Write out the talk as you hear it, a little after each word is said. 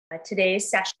today's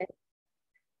session.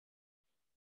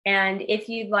 And if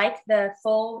you'd like, the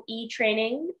full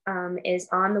e-training is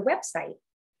on the website.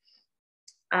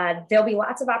 There'll be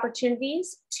lots of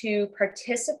opportunities to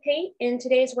participate in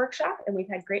today's workshop, and we've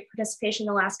had great participation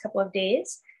the last couple of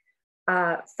days.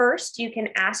 First, you can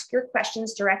ask your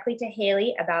questions directly to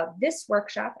Haley about this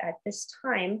workshop at this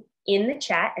time in the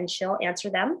chat, and she'll answer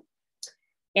them.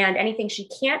 And anything she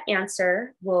can't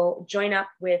answer will join up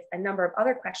with a number of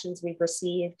other questions we've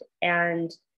received, and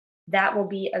that will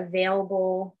be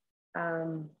available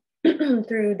through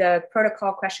the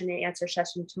protocol question and answer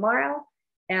session tomorrow.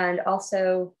 And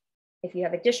also, if you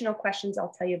have additional questions,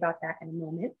 I'll tell you about that in a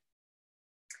moment.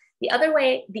 The other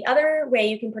way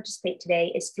you can participate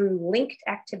today is through linked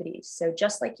activities. So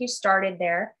just like you started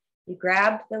there, you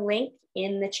grab the link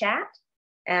in the chat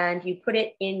and you put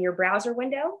it in your browser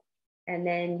window, and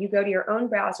then you go to your own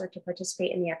browser to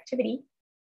participate in the activity.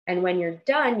 And when you're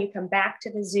done, you come back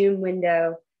to the Zoom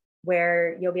window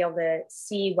where you'll be able to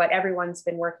see what everyone's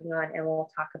been working on, and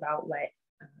we'll talk about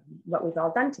what we've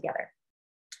all done together.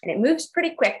 And it moves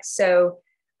pretty quick, so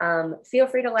feel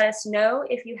free to let us know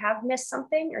if you have missed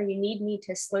something or you need me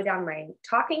to slow down my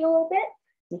talking a little bit.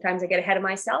 Sometimes I get ahead of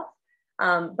myself,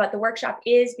 but the workshop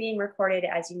is being recorded,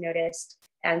 as you noticed,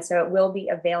 and so it will be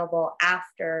available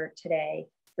after today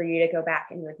for you to go back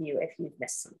and review if you've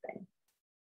missed something.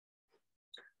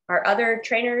 Our other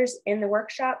trainers in the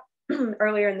workshop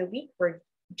earlier in the week were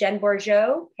Jen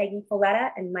Bourgeot, Peggy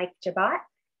Folletta, and Mike Jabat.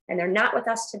 And they're not with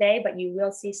us today, but you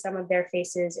will see some of their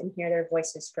faces and hear their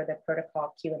voices for the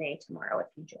protocol Q&A tomorrow if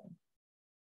you join.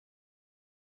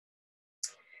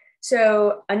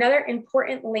 So another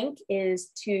important link is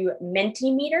to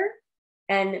Mentimeter.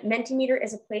 And Mentimeter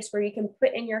is a place where you can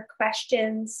put in your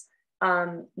questions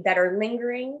that are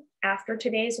lingering after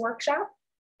today's workshop,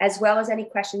 as well as any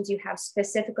questions you have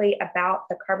specifically about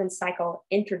the carbon cycle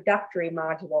introductory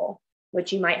module,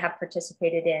 which you might have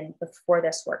participated in before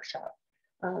this workshop.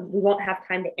 We won't have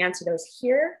time to answer those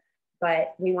here,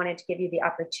 but we wanted to give you the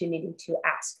opportunity to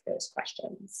ask those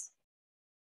questions.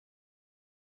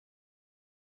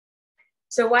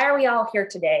 So why are we all here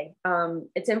today?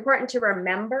 It's important to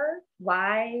remember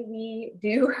why we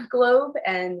do GLOBE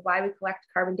and why we collect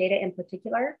carbon data in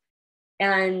particular.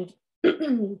 And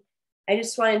I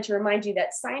just wanted to remind you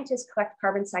that scientists collect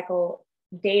carbon cycle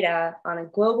data on a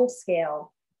global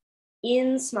scale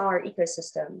in smaller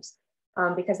ecosystems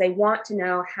because they want to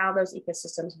know how those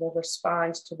ecosystems will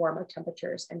respond to warmer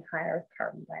temperatures and higher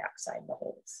carbon dioxide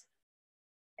levels.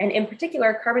 And in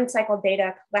particular, carbon cycle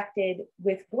data collected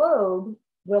with GLOBE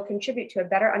will contribute to a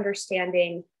better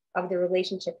understanding of the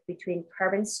relationship between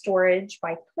carbon storage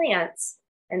by plants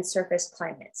and surface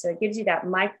climate. So it gives you that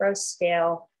micro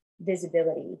scale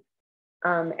visibility.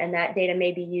 And that data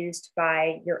may be used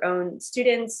by your own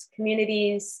students,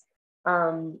 communities,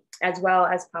 as well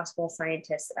as possible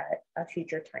scientists at a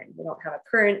future time. We don't have a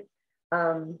current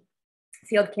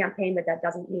field campaign, but that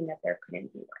doesn't mean that there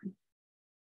couldn't be one.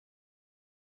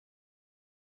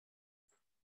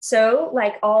 So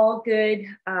like all good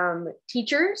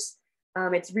teachers,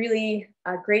 it's really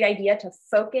a great idea to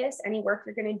focus any work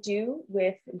you're going to do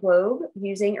with GLOBE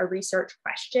using a research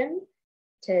question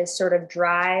to sort of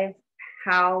drive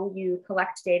how you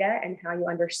collect data and how you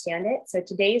understand it. So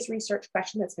today's research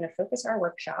question that's going to focus our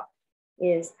workshop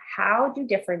is, how do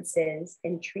differences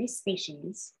in tree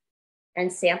species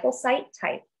and sample site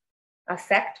type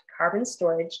affect carbon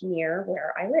storage near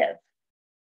where I live?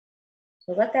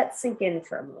 So let that sink in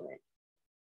for a moment.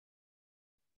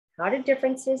 How do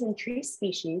differences in tree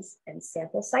species and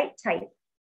sample site type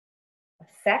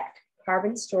affect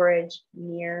carbon storage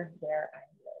near where I live?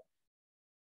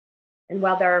 And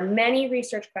while there are many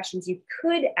research questions you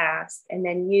could ask and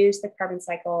then use the carbon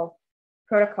cycle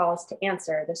protocols to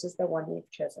answer, this is the one we've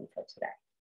chosen for today.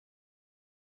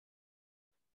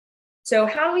 So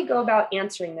how do we go about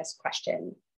answering this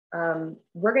question?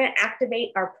 We're going to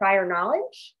activate our prior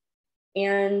knowledge,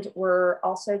 and we're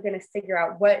also going to figure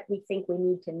out what we think we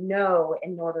need to know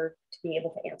in order to be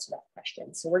able to answer that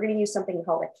question. So we're going to use something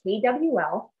called a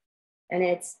KWL, and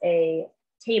it's a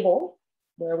table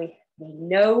where we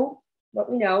know what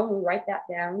we know, we write that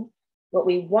down, what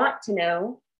we want to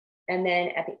know, and then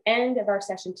at the end of our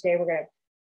session today, we're going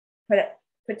to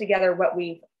put together what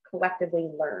we've collectively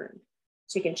learned.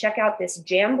 So you can check out this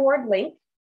Jamboard link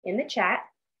in the chat,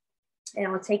 and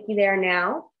I'll take you there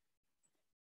now.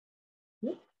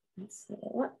 Let's see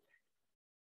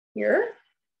here.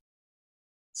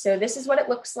 So this is what it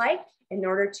looks like. In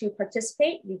order to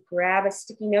participate, you grab a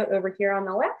sticky note over here on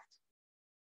the left,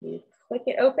 you click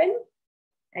it open,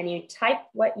 and you type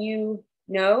what you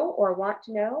know or want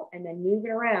to know, and then move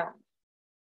it around.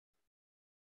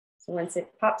 So once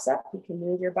it pops up, you can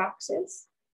move your boxes.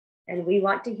 And we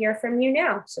want to hear from you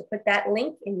now. So put that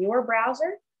link in your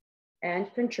browser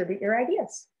and contribute your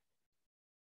ideas.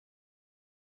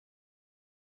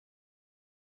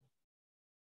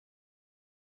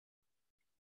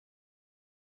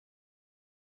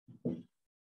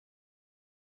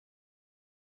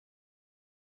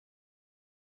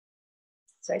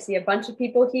 So I see a bunch of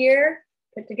people here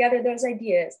put together those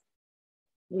ideas.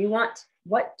 We want,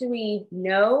 what do we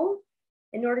know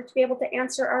in order to be able to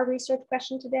answer our research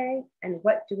question today? And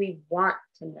what do we want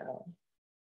to know?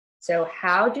 So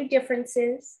how do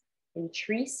differences in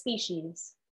tree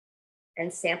species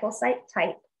and sample site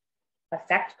type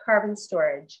affect carbon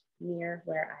storage near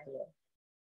where I live?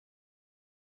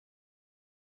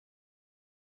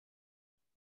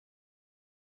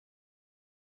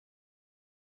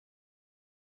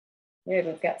 There,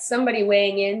 we've got somebody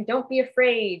weighing in. Don't be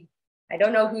afraid. I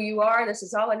don't know who you are. This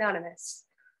is all anonymous.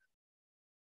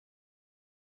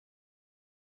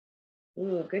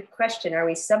 Ooh, good question. Are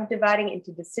we subdividing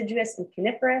into deciduous and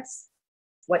coniferous?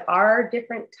 What are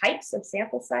different types of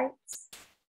sample sites?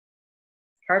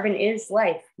 Carbon is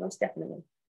life, most definitely.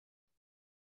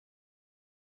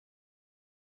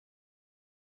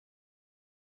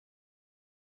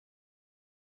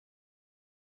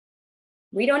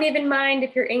 We don't even mind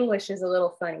if your English is a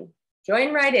little funny.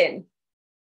 Join right in.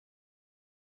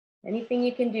 Anything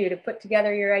you can do to put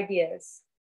together your ideas.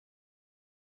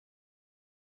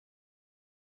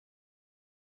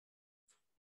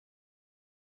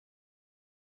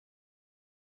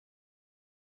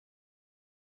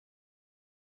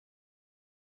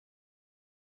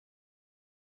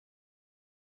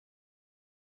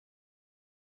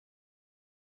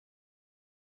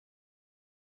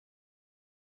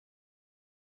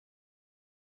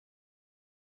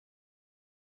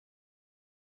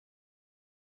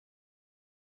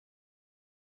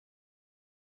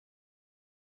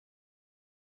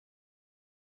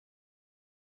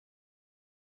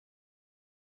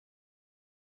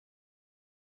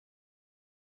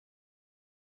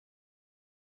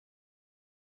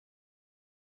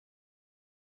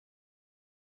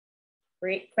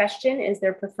 Great question. Is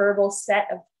there a preferable set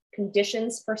of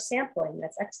conditions for sampling?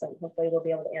 That's excellent. Hopefully we'll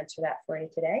be able to answer that for you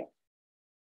today.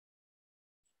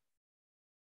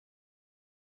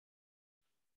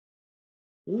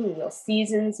 Ooh, will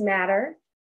seasons matter?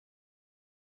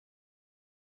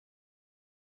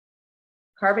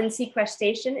 Carbon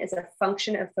sequestration is a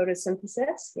function of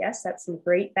photosynthesis. Yes, that's some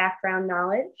great background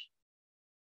knowledge.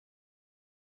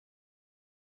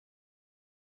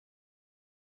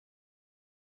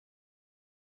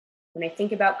 When I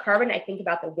think about carbon, I think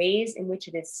about the ways in which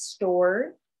it is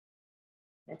stored.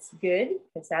 That's good,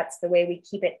 because that's the way we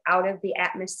keep it out of the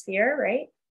atmosphere, right?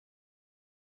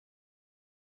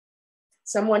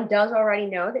 Someone does already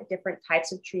know that different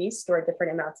types of trees store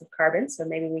different amounts of carbon, so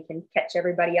maybe we can catch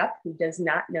everybody up who does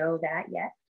not know that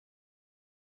yet.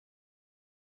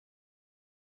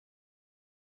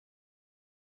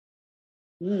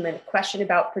 And a question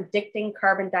about predicting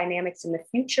carbon dynamics in the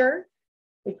future.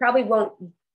 We probably won't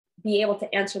be able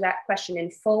to answer that question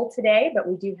in full today, but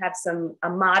we do have a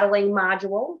modeling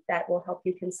module that will help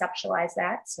you conceptualize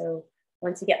that. So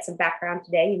once you get some background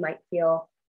today, you might feel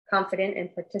confident in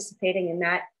participating in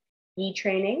that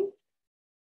e-training.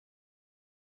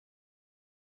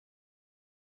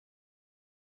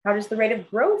 How does the rate of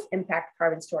growth impact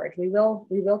carbon storage? We will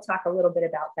talk a little bit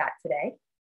about that today.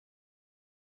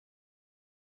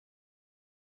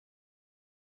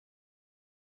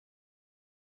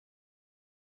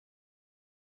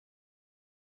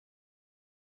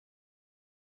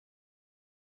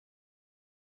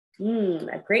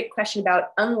 A great question about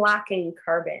unlocking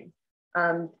carbon.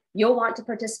 You'll want to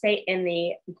participate in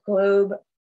the GLOBE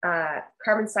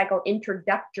carbon cycle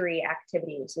introductory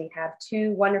activities. We have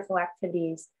two wonderful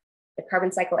activities, the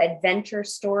carbon cycle adventure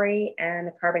story and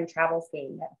the carbon travels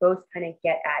game, that both kind of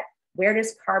get at where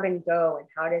does carbon go and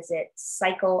how does it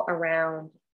cycle around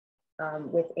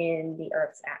within the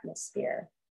Earth's atmosphere.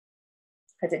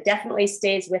 Because it definitely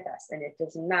stays with us and it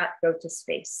does not go to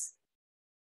space.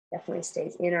 Definitely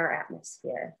stays in our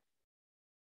atmosphere.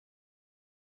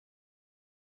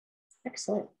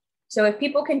 Excellent. So if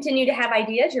people continue to have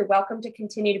ideas, you're welcome to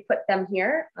continue to put them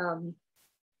here.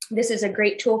 This is a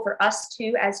great tool for us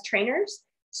too as trainers.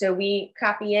 So we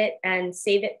copy it and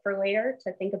save it for later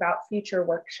to think about future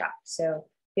workshops. So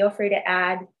feel free to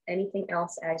add anything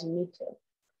else as you need to.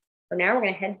 For now, we're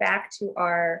going to head back to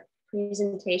our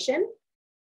presentation.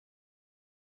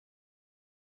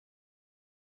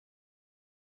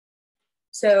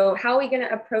 So how are we going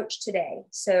to approach today?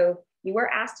 So you were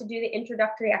asked to do the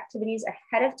introductory activities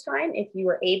ahead of time if you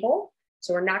were able.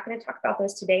 So we're not going to talk about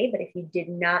those today, but if you did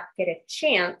not get a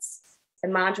chance, the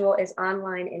module is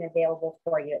online and available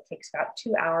for you. It takes about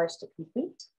 2 hours to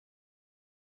complete.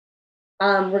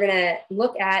 We're going to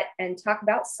look at and talk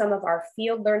about some of our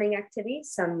field learning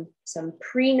activities, some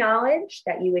pre-knowledge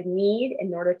that you would need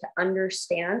in order to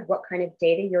understand what kind of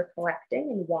data you're collecting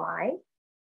and why.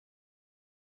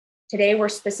 Today, we're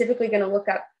specifically going to look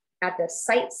at the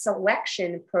site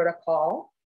selection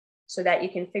protocol so that you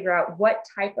can figure out what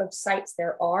type of sites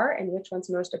there are and which one's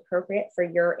most appropriate for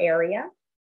your area.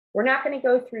 We're not going to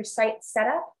go through site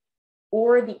setup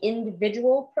or the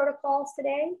individual protocols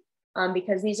today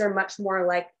because these are much more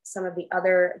like some of the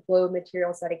other Globe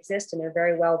materials that exist, and they're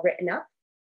very well written up.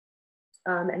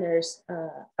 And there's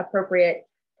appropriate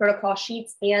protocol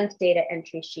sheets and data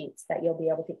entry sheets that you'll be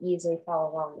able to easily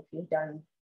follow along if you've done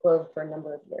Globe for a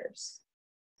number of years.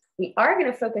 We are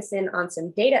going to focus in on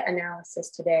some data analysis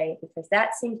today because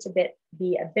that seems to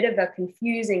be a bit of a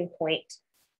confusing point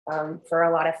for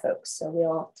a lot of folks. So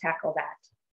we'll tackle that.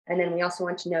 And then we also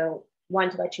want to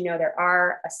let you know there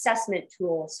are assessment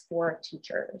tools for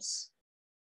teachers.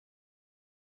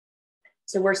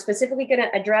 So we're specifically going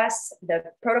to address the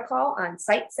protocol on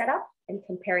site setup and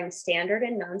comparing standard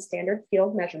and non-standard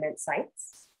field measurement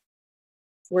sites.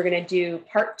 We're going to do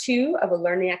part 2 of a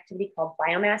learning activity called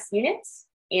biomass units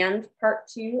and part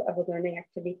 2 of a learning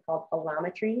activity called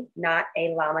allometry, not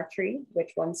allometry,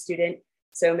 which one student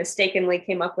so mistakenly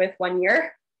came up with one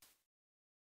year.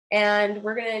 And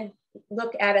we're going to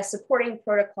look at a supporting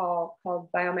protocol called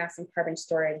biomass and carbon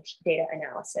storage data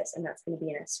analysis, and that's going to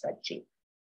be in a spreadsheet.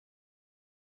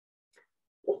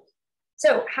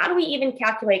 So how do we even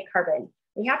calculate carbon?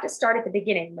 We have to start at the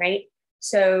beginning, right?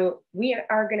 So we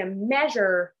are going to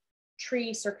measure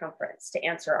tree circumference to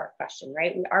answer our question,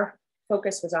 right? Our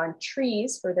focus was on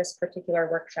trees for this particular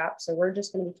workshop. So we're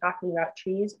just going to be talking about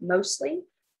trees mostly,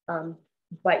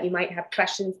 but you might have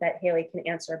questions that Haley can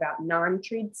answer about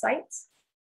non-treed sites.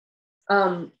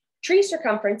 Tree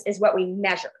circumference is what we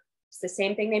measure. It's the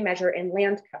same thing they measure in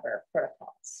land cover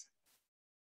protocols.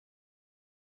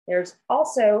 There's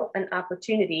also an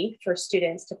opportunity for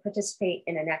students to participate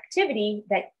in an activity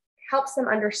that helps them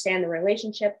understand the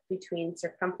relationship between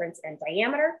circumference and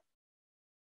diameter.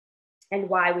 And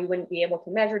why we wouldn't be able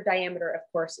to measure diameter, of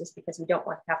course, is because we don't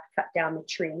want to have to cut down the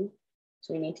tree.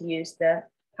 So we need to use the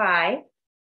pi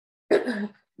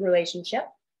relationship.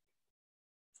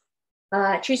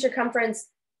 Tree circumference,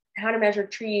 how to measure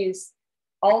trees,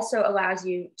 also allows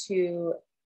you to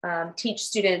teach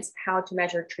students how to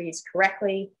measure trees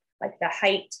correctly, like the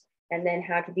height, and then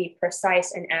how to be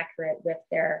precise and accurate with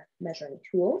their measuring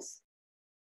tools.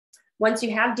 Once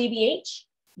you have DBH,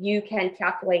 you can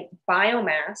calculate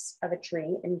biomass of a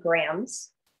tree in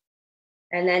grams.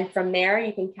 And then from there,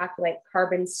 you can calculate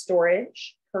carbon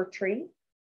storage per tree.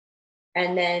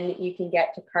 And then you can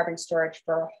get to carbon storage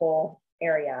for a whole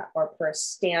area or per a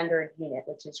standard unit,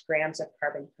 which is grams of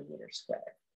carbon per meter squared.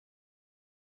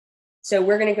 So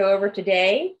we're going to go over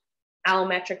today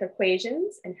allometric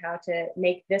equations and how to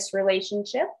make this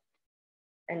relationship.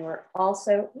 And we're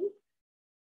also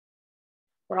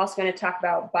going to talk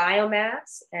about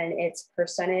biomass and its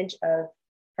percentage of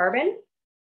carbon.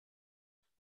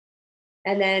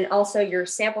 And then also your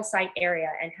sample site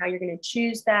area and how you're going to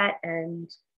choose that and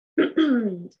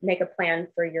make a plan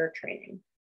for your training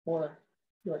or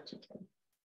your teaching.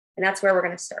 And that's where we're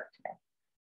going to start today.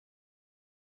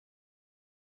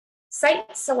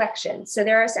 Site selection. So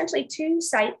there are essentially two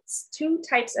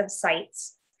types of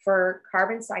sites for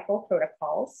carbon cycle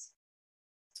protocols.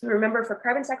 Remember, for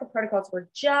carbon cycle protocols, we're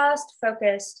just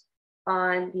focused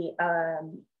on the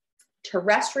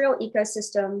terrestrial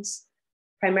ecosystems,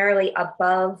 primarily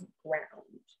above ground.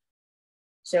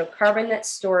 So carbon that's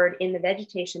stored in the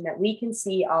vegetation that we can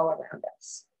see all around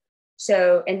us.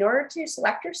 So in order to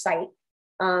select your site,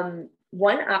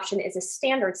 one option is a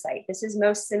standard site. This is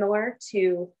most similar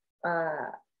to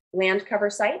land cover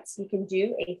sites. You can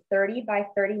do a 30 by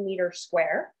 30 meter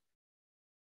square,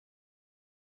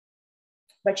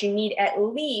 but you need at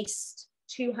least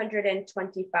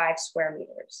 225 square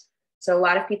meters. So a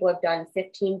lot of people have done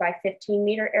 15 by 15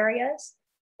 meter areas,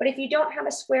 but if you don't have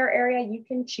a square area, you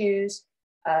can choose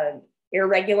an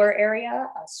irregular area,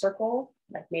 a circle,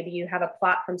 like maybe you have a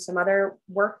plot from some other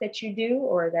work that you do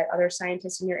or that other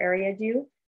scientists in your area do,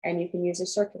 and you can use a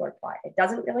circular plot. It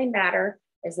doesn't really matter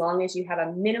as long as you have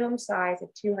a minimum size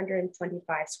of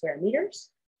 225 square meters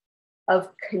of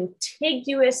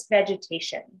contiguous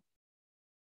vegetation.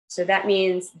 So that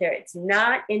means that it's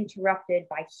not interrupted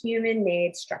by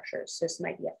human-made structures. So this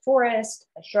might be a forest,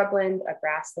 a shrubland, a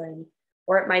grassland,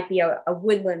 or it might be a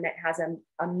woodland that has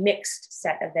a mixed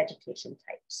set of vegetation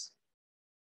types.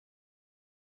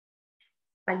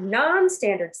 A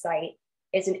non-standard site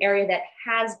is an area that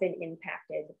has been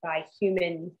impacted by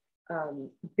human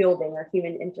building or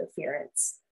human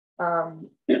interference.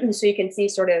 So you can see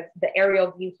sort of the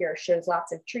aerial view here shows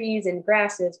lots of trees and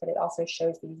grasses, but it also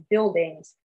shows these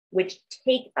buildings which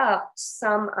take up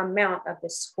some amount of the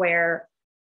square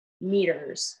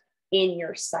meters in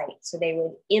your site. So they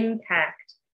would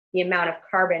impact the amount of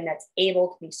carbon that's able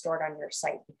to be stored on your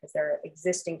site because there are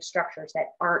existing structures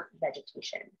that aren't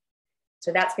vegetation.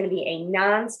 So that's going to be a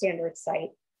non-standard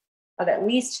site of at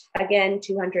least, again,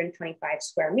 225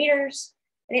 square meters.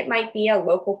 And it might be a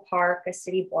local park, a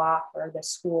city block, or the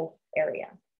school area.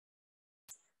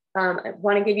 I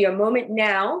want to give you a moment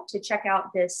now to check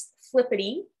out this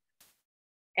Flippity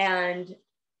and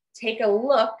take a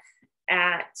look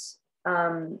at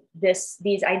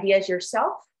these ideas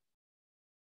yourself.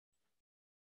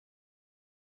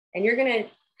 And you're going to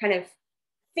kind of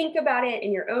think about it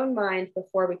in your own mind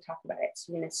before we talk about it.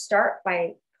 So you're going to start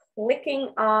by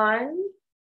clicking on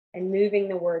and moving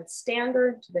the word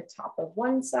standard to the top of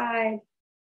one side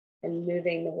and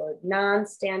moving the word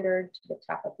non-standard to the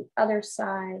top of the other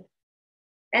side.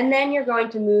 And then you're going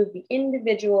to move the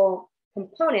individual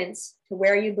components to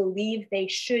where you believe they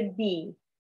should be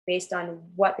based on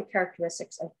what the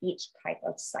characteristics of each type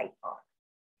of site are.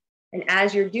 And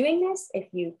as you're doing this, if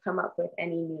you come up with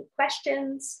any new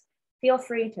questions, feel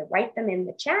free to write them in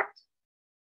the chat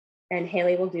and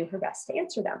Haley will do her best to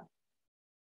answer them.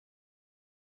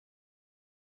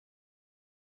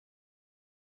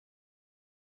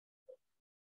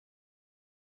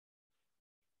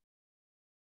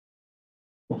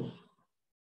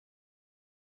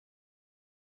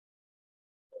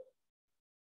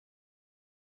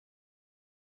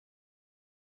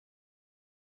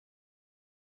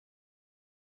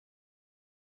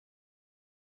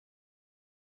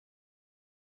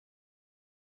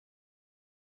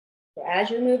 So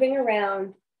as you're moving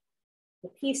around the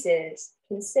pieces,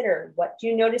 consider what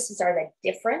you notice are the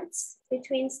difference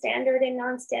between standard and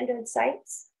non-standard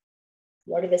sites.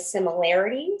 What are the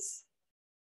similarities?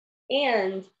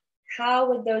 And how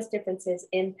would those differences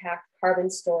impact carbon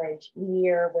storage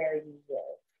near where you live?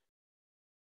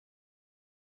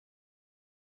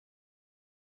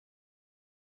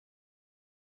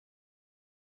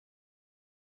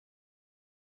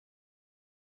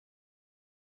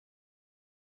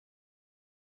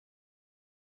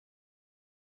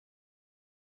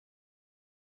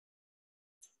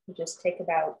 Just take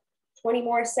about 20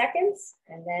 more seconds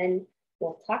and then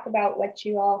we'll talk about what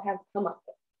you all have come up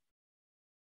with.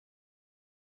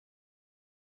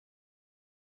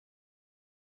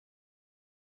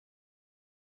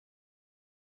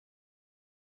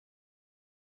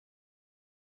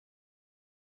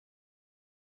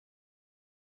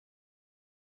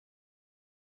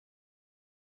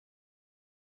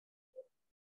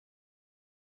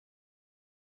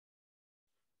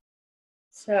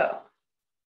 So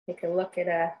take a look at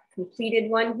a completed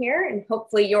one here, and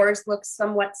hopefully yours looks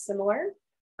somewhat similar.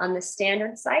 On the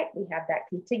standard site, we have that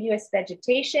contiguous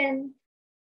vegetation.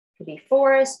 It could be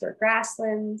forest or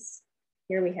grasslands.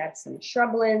 Here we have some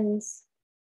shrublands,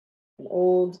 an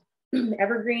old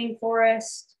evergreen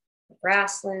forest, a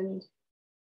grassland.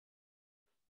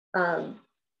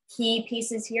 Key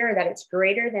pieces here are that it's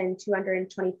greater than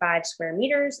 225 square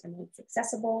meters and it's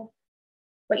accessible.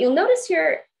 But you'll notice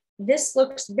here, this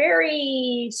looks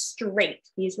very straight.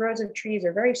 These rows of trees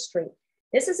are very straight.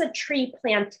 This is a tree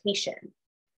plantation.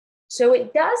 So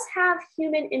it does have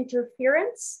human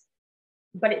interference,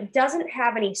 but it doesn't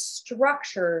have any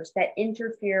structures that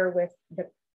interfere with the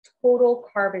total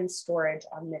carbon storage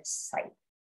on this site.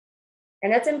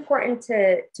 And that's important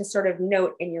to sort of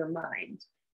note in your mind,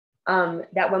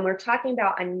 that when we're talking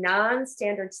about a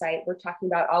non-standard site, we're talking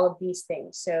about all of these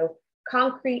things. So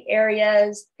concrete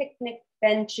areas, picnic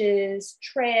benches,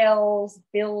 trails,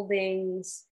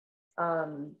 buildings,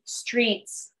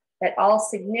 streets that all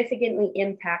significantly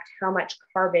impact how much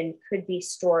carbon could be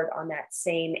stored on that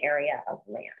same area of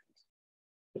land.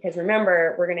 Because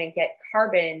remember, we're going to get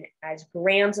carbon as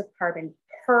grams of carbon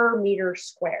per meter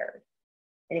squared.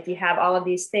 And if you have all of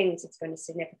these things, it's going to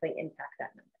significantly impact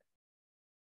that number.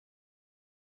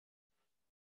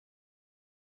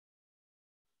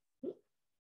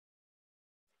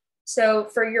 So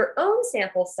for your own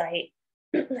sample site,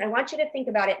 I want you to think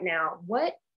about it now.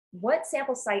 What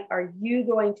sample site are you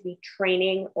going to be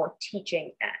training or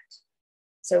teaching at?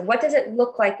 So what does it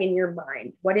look like in your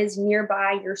mind? What is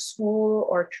nearby your school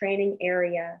or training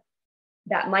area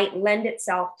that might lend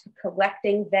itself to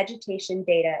collecting vegetation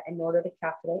data in order to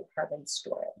calculate carbon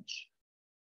storage?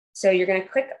 So you're going to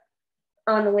click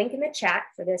on the link in the chat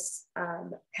for this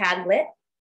Padlet.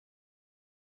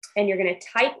 And you're going to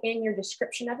type in your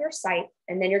description of your site,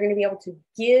 and then you're going to be able to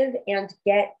give and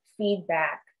get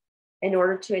feedback in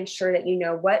order to ensure that you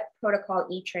know what protocol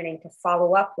e-training to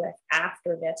follow up with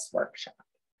after this workshop.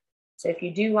 So if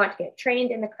you do want to get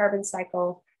trained in the carbon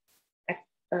cycle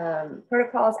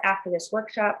protocols after this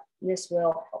workshop, this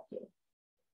will help you.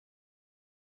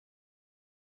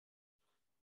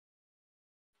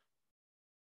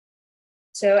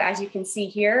 So as you can see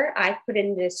here, I put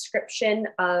in the description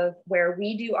of where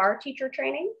we do our teacher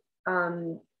training.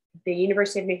 The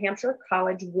University of New Hampshire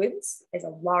College Woods is a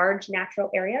large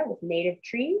natural area with native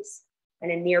trees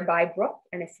and a nearby brook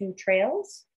and a few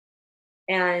trails.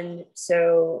 And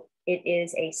so it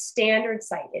is a standard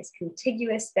site, it's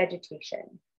contiguous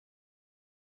vegetation.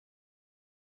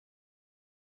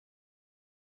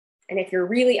 And if you're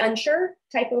really unsure,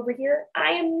 type over here,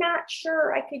 I am not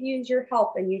sure, I could use your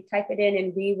help, and you type it in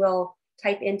and we will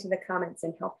type into the comments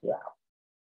and help you out.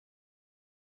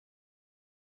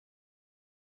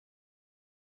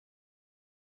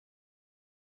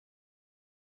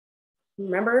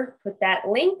 Remember, put that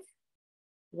link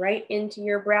right into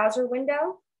your browser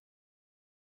window.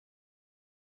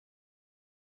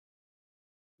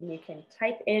 And you can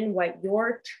type in what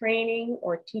your training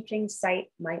or teaching site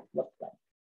might look like.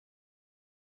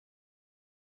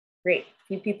 Great, a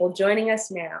few people joining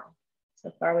us now.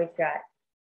 So far we've got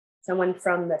someone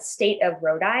from the state of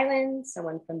Rhode Island,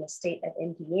 someone from the state of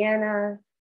Indiana.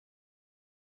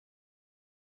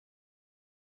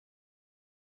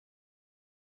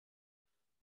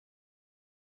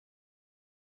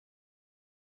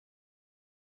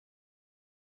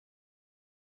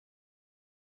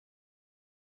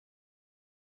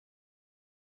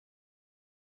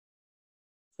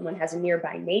 Someone has a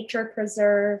nearby nature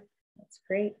preserve. That's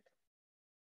great.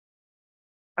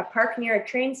 A park near a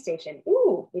train station.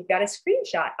 Ooh, we've got a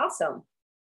screenshot. Awesome.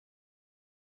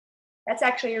 That's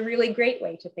actually a really great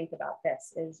way to think about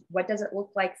this, is what does it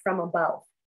look like from above?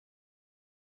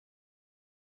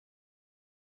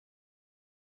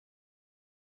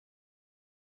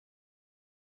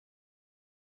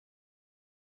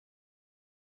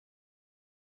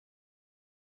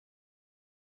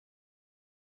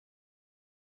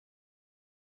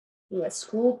 Ooh, a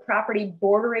school property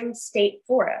bordering state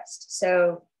forest.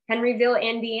 So Henryville,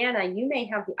 Indiana, you may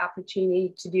have the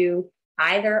opportunity to do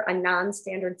either a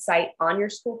non-standard site on your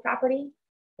school property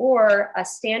or a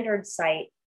standard site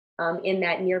in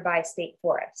that nearby state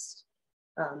forest,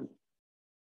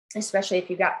 especially if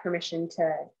you got permission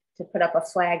to put up a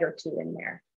flag or two in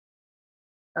there,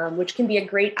 which can be a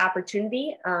great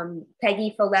opportunity.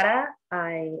 Peggy Folletta,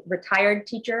 a retired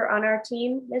teacher on our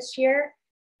team this year,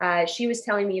 she was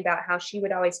telling me about how she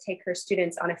would always take her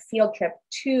students on a field trip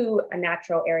to a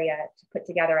natural area to put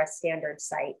together a standard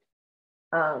site.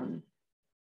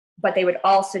 But they would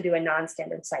also do a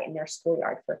non-standard site in their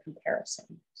schoolyard for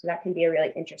comparison. So that can be a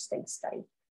really interesting study.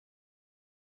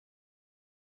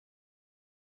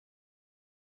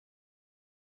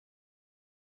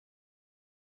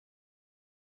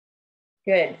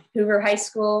 Good. Hoover High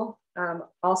School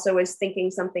also was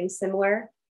thinking something similar.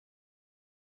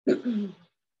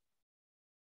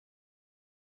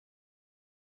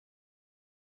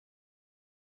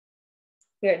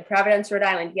 Good. Providence, Rhode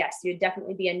Island. Yes, you'd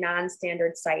definitely be a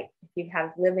non-standard site if you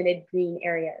have limited green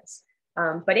areas.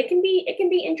 But it can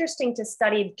be interesting to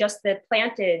study just the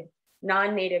planted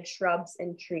non-native shrubs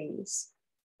and trees.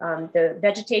 The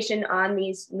vegetation on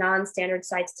these non-standard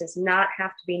sites does not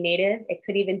have to be native. It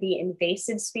could even be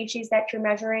invasive species that you're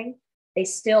measuring. They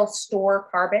still store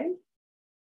carbon,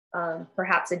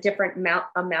 perhaps a different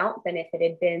amount than if it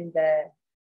had been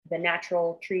the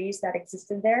natural trees that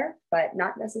existed there, but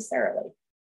not necessarily.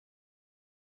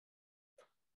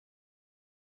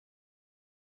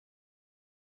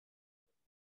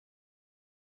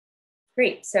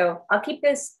 Great, so I'll keep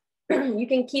this, you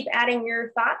can keep adding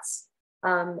your thoughts,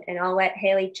 and I'll let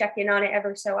Haley check in on it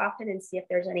ever so often and see if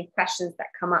there's any questions that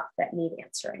come up that need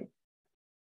answering.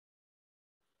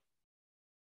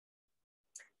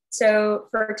 So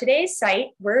for today's site,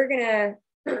 we're gonna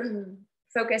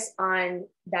focus on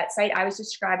that site I was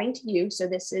describing to you. So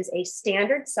this is a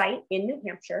standard site in New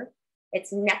Hampshire.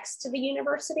 It's next to the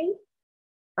university,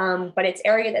 but it's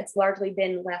area that's largely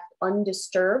been left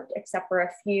undisturbed except for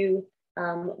a few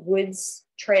woods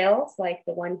trails like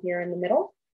the one here in the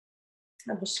middle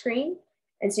of the screen.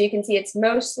 And so you can see it's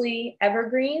mostly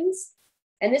evergreens.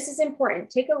 And this is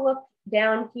important. Take a look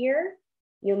down here.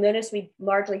 You'll notice we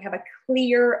largely have a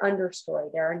clear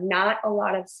understory. There are not a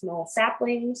lot of small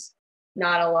saplings,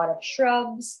 not a lot of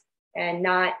shrubs, and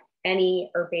not any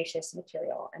herbaceous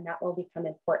material. And that will become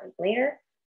important later.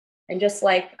 And just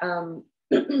like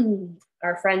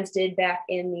our friends did back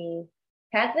in the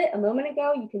Padlet a moment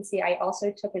ago. You can see I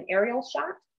also took an aerial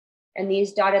shot, and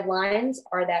these dotted lines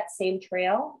are that same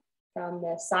trail from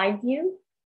the side view.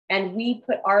 And we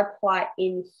put our plot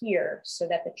in here so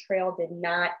that the trail did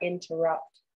not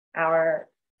interrupt our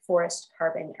forest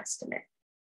carbon estimate.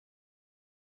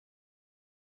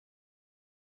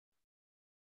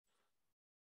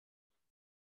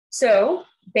 So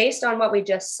based on what we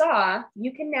just saw,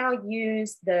 you can now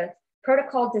use the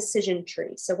protocol decision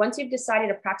tree. So once you've decided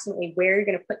approximately where you're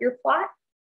going to put your plot,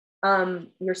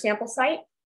 your sample site,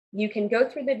 you can go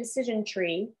through the decision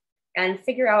tree and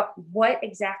figure out what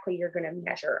exactly you're going to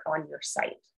measure on your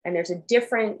site. And there's a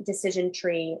different decision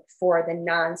tree for the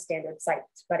non-standard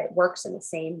sites, but it works in the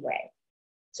same way.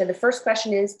 So the first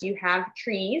question is, do you have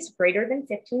trees greater than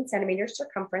 15 centimeters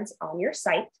circumference on your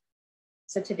site?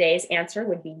 So today's answer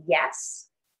would be yes,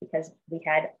 because we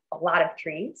had a lot of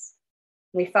trees.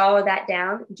 We follow that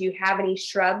down. Do you have any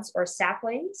shrubs or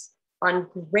saplings on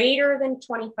greater than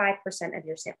 25% of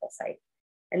your sample site?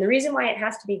 And the reason why it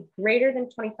has to be greater than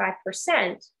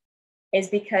 25% is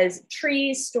because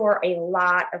trees store a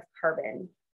lot of carbon.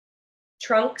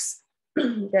 Trunks,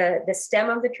 the stem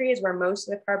of the tree is where most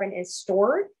of the carbon is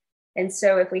stored. And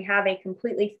so if we have a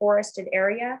completely forested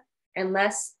area,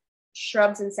 unless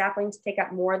shrubs and saplings take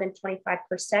up more than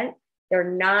 25%, they're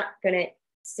not going to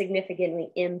significantly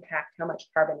impact how much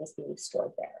carbon is being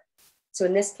stored there. So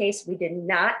in this case, we did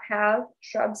not have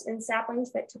shrubs and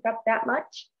saplings that took up that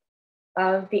much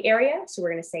of the area. So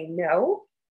we're going to say no.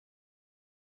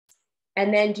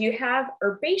 And then do you have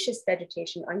herbaceous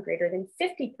vegetation on greater than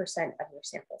 50% of your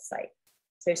sample site?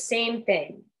 So same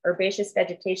thing, herbaceous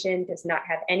vegetation does not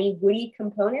have any woody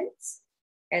components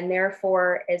and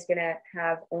therefore is going to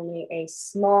have only a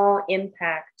small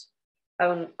impact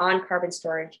on carbon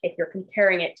storage if you're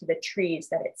comparing it to the trees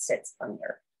that it sits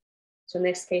under. So in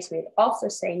this case, we'd also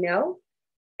say no.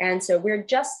 And so we're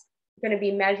just going to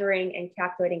be measuring and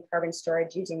calculating carbon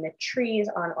storage using the trees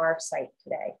on our site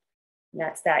today. And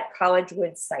that's that College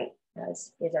Woods site,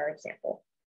 as is our example.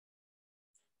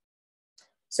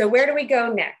 So where do we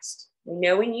go next? We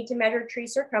know we need to measure tree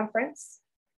circumference.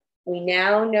 We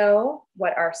now know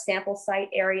what our sample site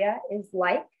area is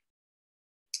like.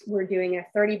 We're doing a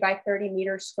 30 by 30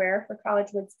 meters square for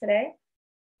College Woods today.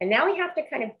 And now we have to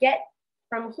kind of get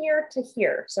from here to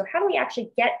here. So how do we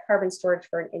actually get carbon storage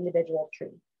for an individual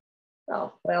tree?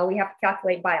 Oh, well, we have to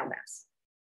calculate biomass.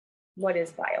 What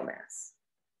is biomass?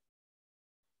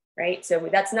 Right, so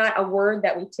that's not a word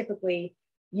that we typically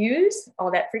use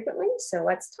all that frequently. So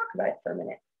let's talk about it for a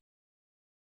minute.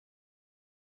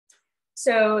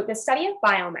 So the study of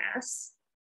biomass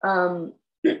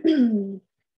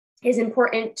is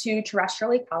important to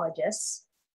terrestrial ecologists.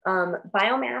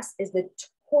 Biomass is the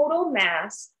total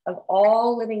mass of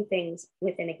all living things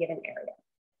within a given area.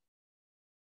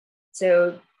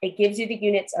 So it gives you the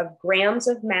units of grams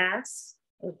of mass,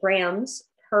 or grams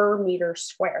per meter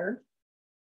square.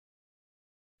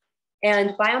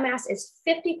 And biomass is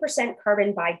 50%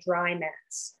 carbon by dry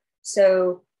mass.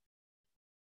 So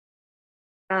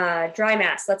dry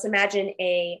mass, let's imagine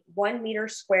a 1 meter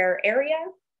square area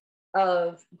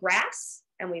of grass,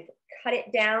 and we've cut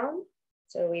it down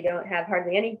so we don't have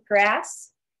hardly any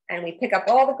grass, and we pick up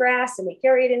all the grass and we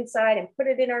carry it inside and put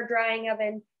it in our drying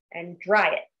oven and dry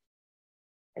it.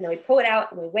 And then we pull it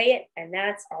out and we weigh it, and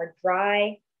that's our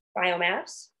dry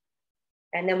biomass.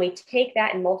 And then we take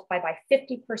that and multiply by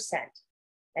 50%.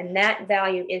 And that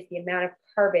value is the amount of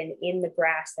carbon in the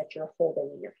grass that you're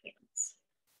holding in your hands.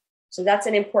 So that's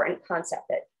an important concept,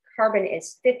 that carbon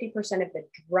is 50% of the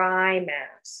dry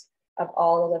mass of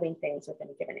all the living things within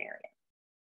a given area.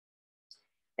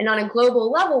 And on a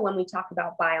global level, when we talk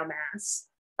about biomass,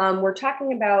 we're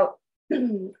talking about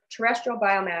terrestrial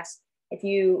biomass. If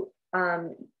you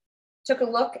took a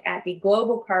look at the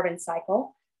global carbon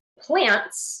cycle,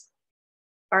 plants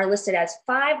are listed as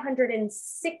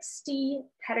 560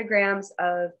 petagrams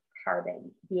of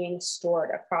carbon being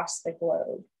stored across the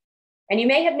globe. And you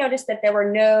may have noticed that there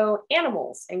were no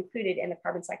animals included in the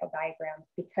carbon cycle diagram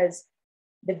because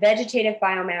the vegetative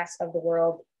biomass of the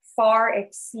world far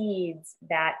exceeds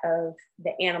that of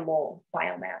the animal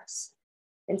biomass.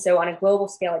 And so on a global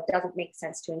scale, it doesn't make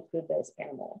sense to include those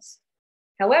animals.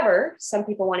 However, some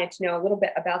people wanted to know a little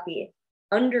bit about the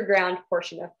underground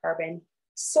portion of carbon.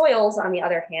 Soils, on the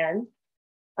other hand,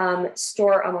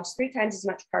 store almost 3 times as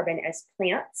much carbon as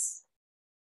plants.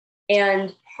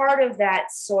 And part of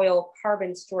that soil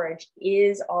carbon storage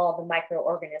is all the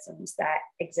microorganisms that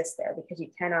exist there, because you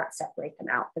cannot separate them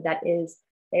out. But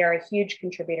they are a huge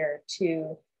contributor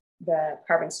to the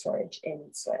carbon storage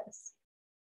in soils.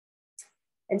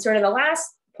 And sort of the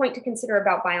last point to consider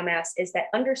about biomass is that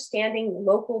understanding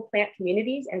local plant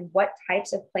communities and what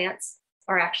types of plants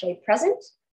are actually present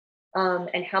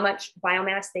and how much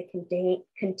biomass they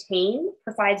contain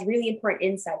provides really important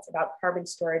insights about carbon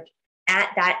storage at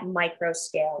that micro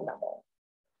scale level.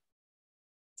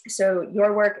 So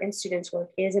your work and students'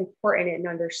 work is important in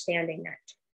understanding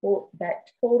that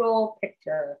total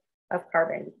picture of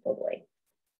carbon globally.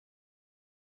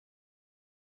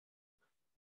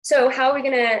 So how are we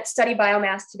going to study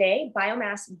biomass today?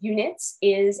 Biomass units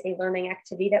is a learning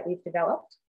activity that we've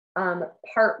developed.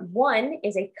 Part 1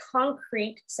 is a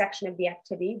concrete section of the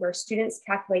activity where students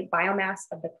calculate biomass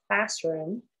of the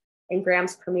classroom in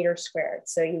grams per meter squared.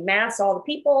 So you mass all the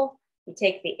people, you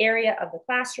take the area of the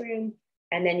classroom,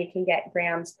 and then you can get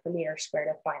grams per meter squared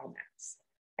of biomass.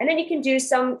 And then you can do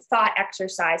some thought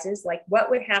exercises, like what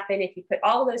would happen if you put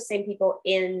all those same people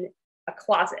in a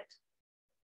closet?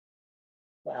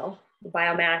 Well, the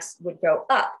biomass would go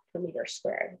up per meter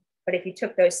squared. But if you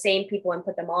took those same people and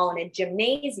put them all in a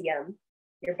gymnasium,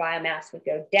 your biomass would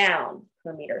go down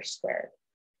per meter squared.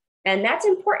 And that's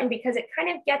important because it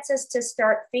kind of gets us to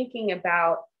start thinking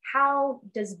about how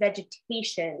does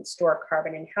vegetation store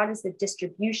carbon and how does the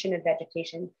distribution of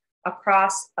vegetation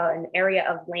across an area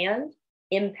of land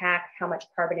impact how much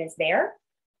carbon is there.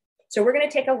 So we're going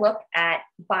to take a look at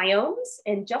biomes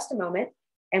in just a moment,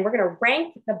 and we're going to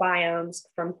rank the biomes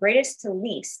from greatest to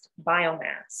least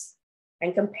biomass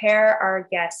and compare our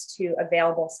guess to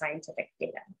available scientific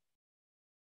data.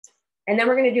 And then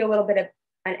we're going to do a little bit of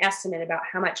an estimate about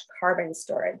how much carbon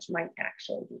storage might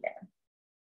actually be there.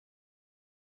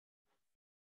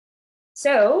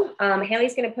 So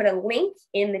Haley's going to put a link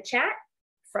in the chat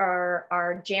for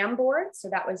our Jamboard. So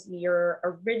that was your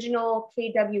original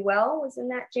KWL was in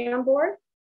that Jamboard.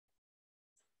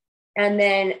 And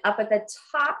then up at the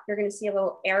top, you're going to see a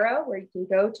little arrow where you can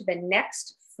go to the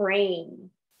next frame.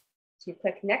 So you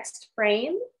click next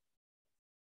frame.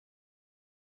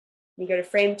 You go to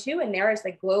frame 2, and there is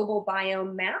the global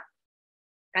biome map.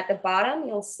 At the bottom,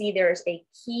 you'll see there's a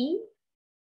key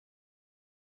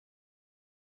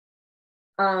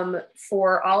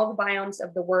for all the biomes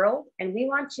of the world. And we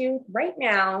want you right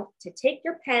now to take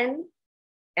your pen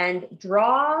and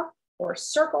draw or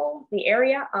circle the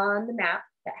area on the map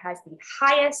that has the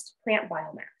highest plant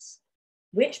biomass.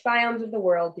 Which biomes of the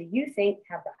world do you think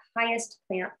have the highest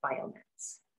plant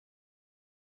biomass?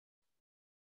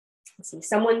 Let's see,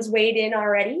 someone's weighed in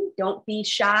already. Don't be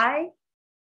shy.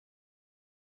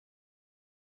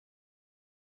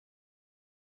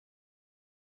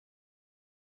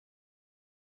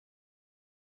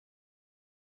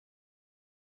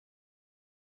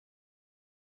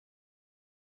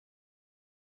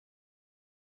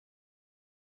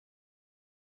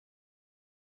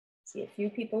 See a few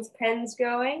people's pens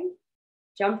going.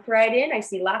 Jump right in. I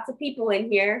see lots of people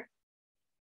in here.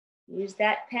 Use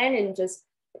that pen and just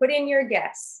put in your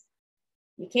guess.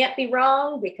 You can't be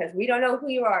wrong because we don't know who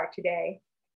you are today.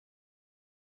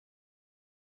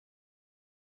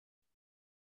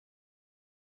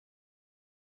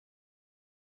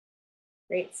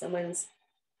 Great, someone's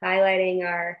highlighting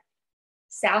our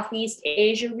Southeast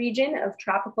Asia region of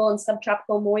tropical and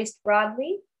subtropical moist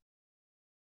broadleaf.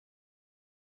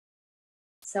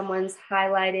 Someone's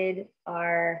highlighted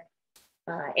our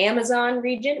Amazon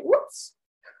region. Whoops.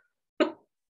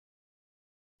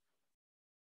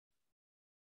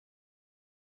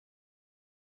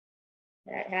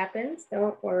 That happens,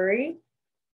 don't worry.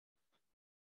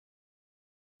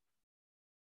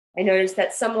 I noticed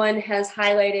that someone has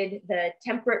highlighted the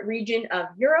temperate region of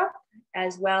Europe,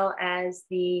 as well as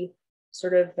the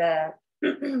sort of the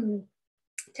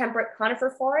temperate conifer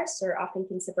forests, or often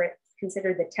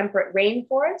considered the temperate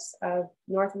rainforests of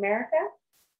North America.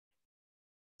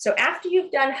 So after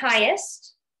you've done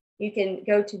highest, you can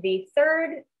go to the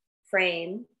third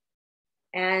frame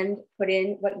and put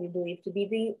in what you believe to be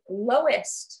the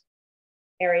lowest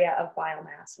area of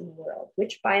biomass in the world.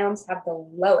 Which biomes have the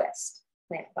lowest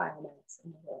plant biomass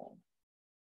in the world?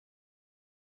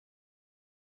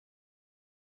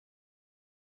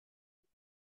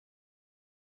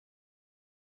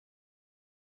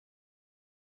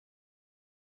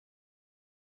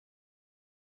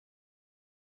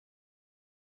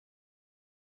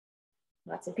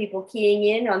 Lots of people keying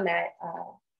in on that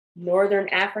Northern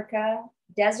Africa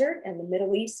desert and the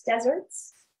Middle East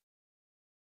deserts.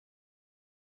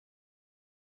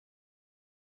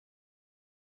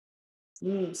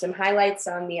 Some highlights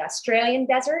on the Australian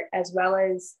desert, as well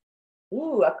as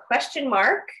a question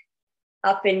mark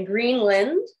up in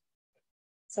Greenland.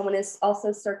 Someone has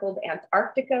also circled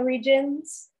Antarctica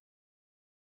regions.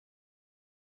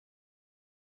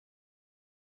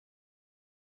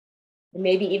 and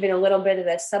maybe even a little bit of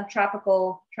the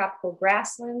subtropical, tropical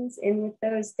grasslands in with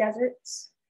those deserts.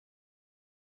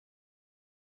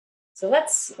 So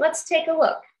let's take a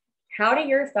look. How do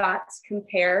your thoughts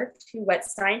compare to what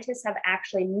scientists have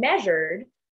actually measured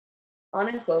on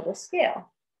a global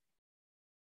scale?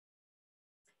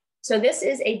 So this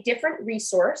is a different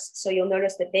resource. So you'll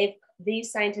notice that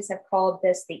these scientists have called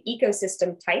this the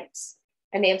ecosystem types,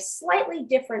 and they have slightly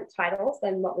different titles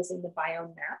than what was in the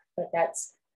biome map, but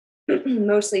that's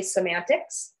mostly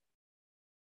semantics.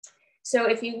 So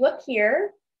if you look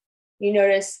here, you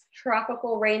notice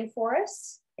tropical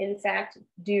rainforests, in fact,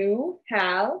 do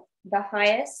have the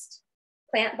highest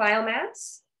plant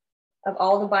biomass of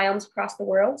all the biomes across the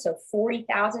world. So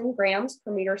 40,000 grams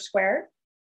per meter squared.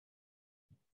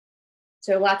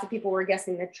 So lots of people were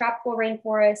guessing the tropical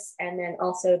rainforests, and then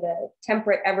also the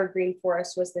temperate evergreen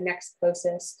forest was the next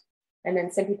closest. And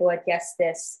then some people had guessed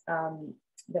this,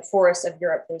 the forests of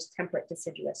Europe, those temperate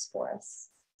deciduous forests.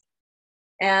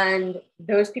 And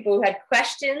those people who had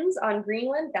questions on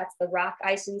Greenland, that's the rock,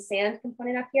 ice, and sand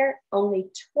component up here,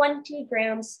 only 20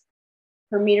 grams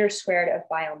per meter squared of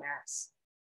biomass.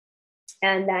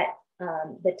 And that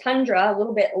the tundra, a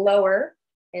little bit lower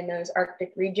in those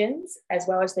Arctic regions, as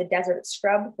well as the desert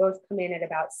scrub, both come in at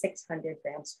about 600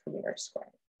 grams per meter squared.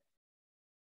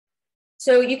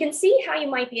 So you can see how you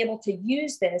might be able to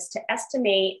use this to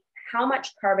estimate how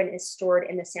much carbon is stored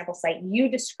in the sample site you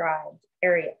described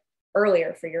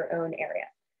earlier for your own area.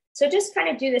 So just kind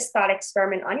of do this thought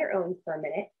experiment on your own for a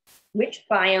minute. Which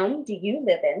biome do you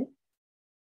live in?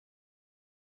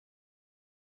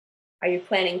 Are you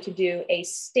planning to do a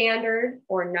standard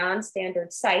or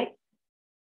non-standard site?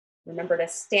 Remember, the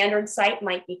standard site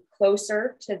might be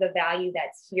closer to the value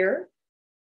that's here,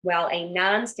 while a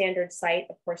non-standard site,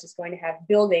 of course, is going to have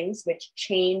buildings which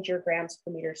change your grams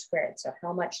per meter squared. So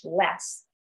how much less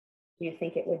do you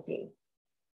think it would be?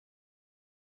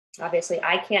 Obviously,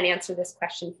 I can't answer this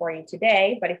question for you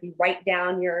today, but if you write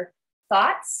down your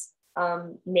thoughts,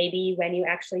 maybe when you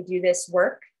actually do this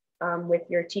work with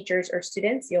your teachers or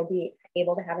students, you'll be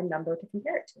able to have a number to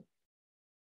compare it to.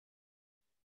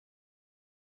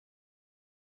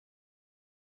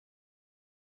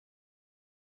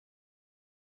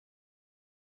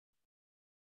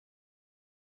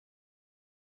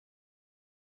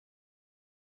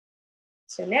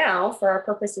 So now, for our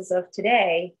purposes of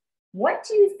today, what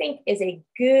do you think is a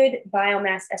good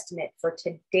biomass estimate for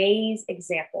today's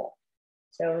example?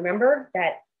 So remember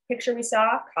that picture we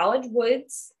saw, College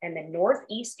Woods and the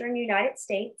northeastern United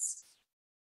States.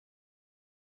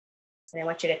 And I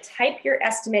want you to type your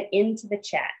estimate into the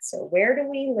chat. So where do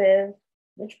we live?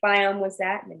 Which biome was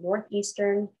that? In the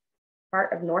northeastern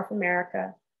part of North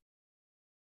America.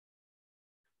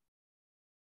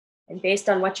 And based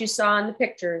on what you saw in the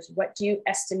pictures, what do you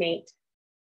estimate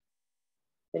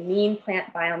the mean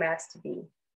plant biomass to be?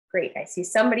 Great, I see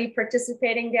somebody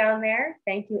participating down there.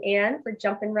 Thank you, Anne, for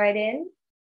jumping right in.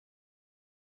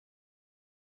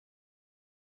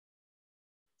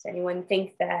 Does anyone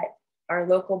think that our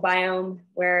local biome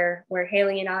where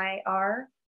Haley and I are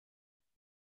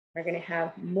gonna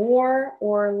have more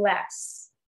or less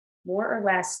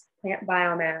plant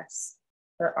biomass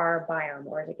for our biome,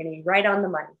 or is it gonna be right on the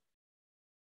money?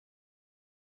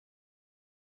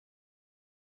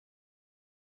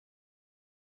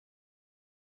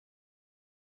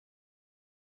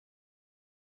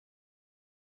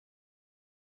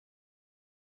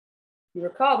 You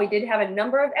recall, we did have a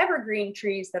number of evergreen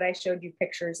trees that I showed you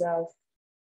pictures of.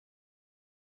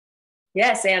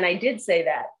 Yes, Anne, I did say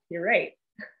that. You're right.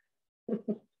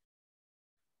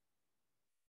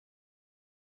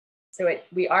 So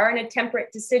we are in a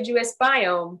temperate deciduous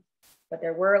biome, but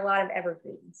there were a lot of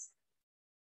evergreens.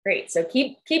 Great, so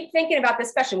keep thinking about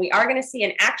this question. We are gonna see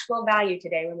an actual value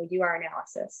today when we do our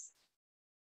analysis.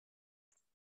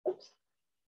 Oops.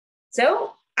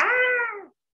 So,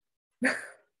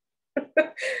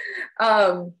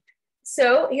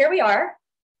 so here we are.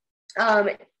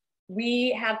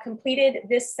 We have completed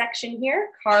this section here,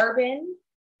 carbon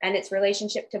and its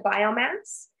relationship to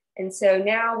biomass. And so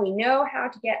now we know how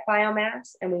to get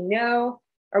biomass, and we know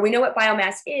what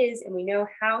biomass is, and we know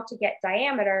how to get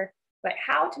diameter, but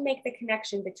how to make the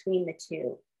connection between the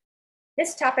two.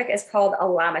 This topic is called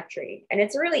allometry, and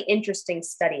it's a really interesting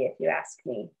study if you ask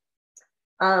me.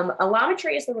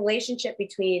 Allometry is the relationship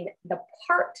between the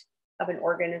part of an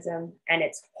organism and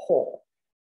its whole.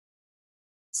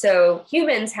 So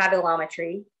humans have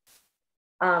allometry,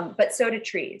 but so do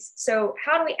trees. So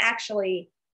how do we actually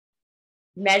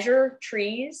measure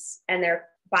trees and their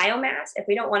biomass if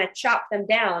we don't want to chop them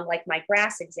down like my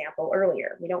grass example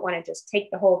earlier? We don't want to just take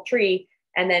the whole tree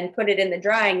and then put it in the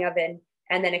drying oven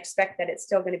and then expect that it's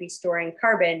still going to be storing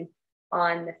carbon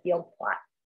on the field plot,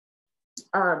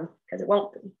 because it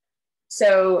won't be.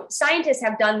 So scientists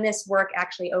have done this work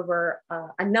actually over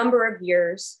a number of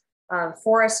years.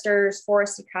 Foresters,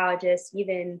 forest ecologists,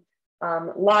 even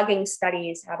logging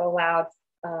studies have allowed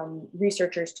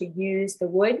researchers to use the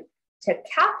wood to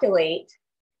calculate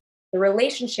the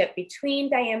relationship between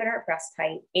diameter at breast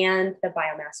height and the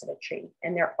biomass of a tree.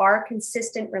 And there are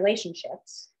consistent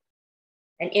relationships.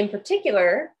 And in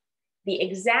particular, the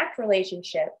exact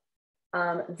relationship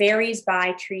varies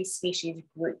by tree species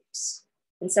groups.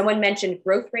 And someone mentioned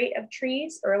growth rate of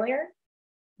trees earlier.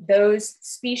 Those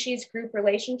species group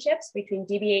relationships between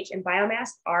DBH and biomass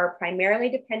are primarily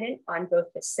dependent on both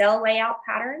the cell layout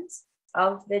patterns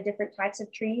of the different types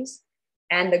of trees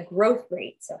and the growth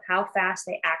rate, so how fast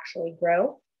they actually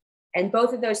grow. And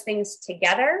both of those things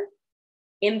together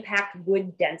impact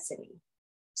wood density.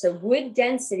 So wood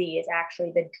density is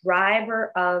actually the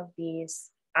driver of these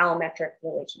allometric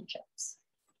relationships.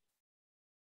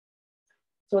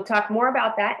 So we'll talk more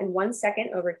about that in 1 second.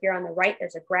 Over here on the right,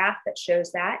 there's a graph that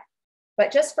shows that.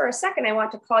 But just for a second, I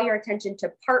want to call your attention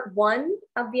to part 1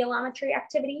 of the allometry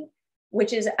activity,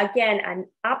 which is, again, an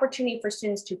opportunity for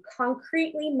students to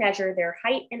concretely measure their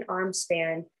height and arm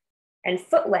span and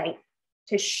foot length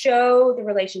to show the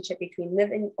relationship between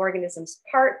living organisms'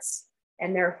 parts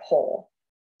and their whole.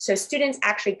 So students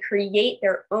actually create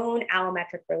their own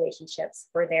allometric relationships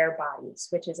for their bodies,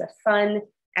 which is a fun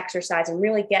exercise and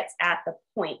really gets at the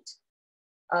point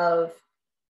of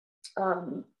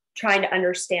trying to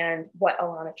understand what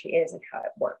allometry is and how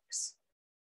it works.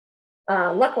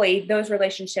 Luckily, those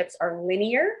relationships are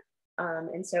linear,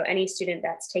 and so any student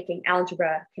that's taking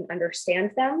algebra can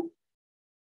understand them.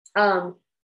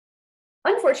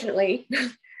 Unfortunately,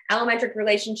 allometric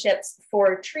relationships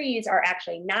for trees are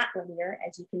actually not linear,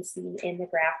 as you can see in the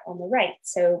graph on the right.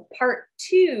 So part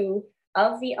 2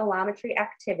 of the allometry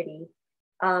activity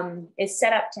is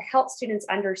set up to help students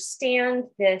understand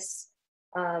this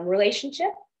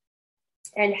relationship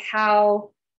and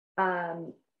how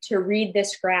to read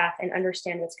this graph and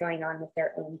understand what's going on with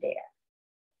their own data.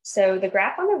 So the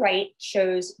graph on the right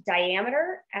shows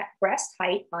diameter at breast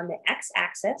height on the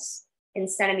x-axis in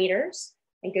centimeters.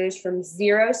 It goes from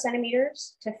 0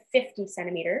 centimeters to 50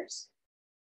 centimeters.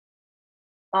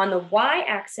 On the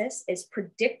y-axis is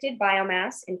predicted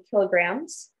biomass in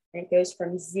kilograms, and it goes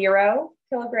from 0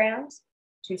 kilograms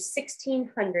to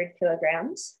 1,600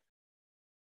 kilograms.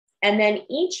 And then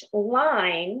each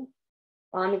line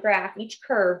on the graph, each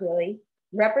curve really,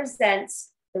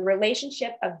 represents the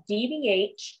relationship of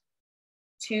DBH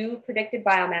to predicted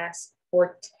biomass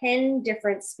for 10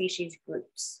 different species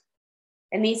groups.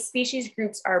 And these species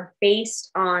groups are based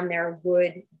on their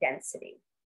wood density.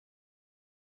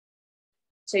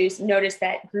 So you notice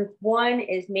that group 1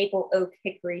 is maple, oak,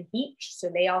 hickory, beech. So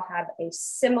they all have a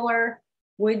similar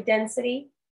wood density.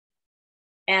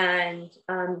 And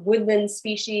woodland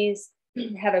species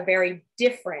have a very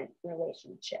different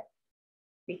relationship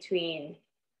between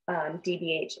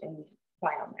DBH and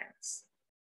biomass.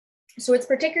 So what's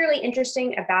particularly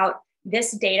interesting about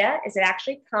this data is it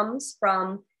actually comes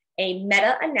from a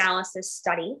meta-analysis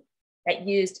study that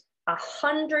used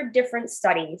 100 different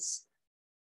studies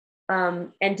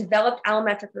and developed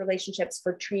allometric relationships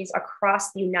for trees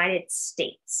across the United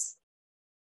States.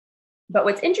 But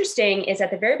what's interesting is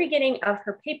at the very beginning of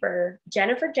her paper,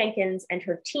 Jennifer Jenkins and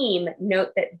her team note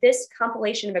that this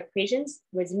compilation of equations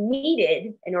was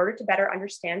needed in order to better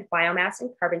understand biomass and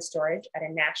carbon storage at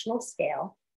a national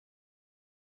scale,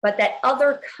 but that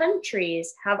other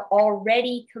countries have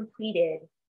already completed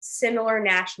similar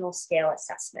national scale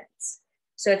assessments.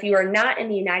 So if you are not in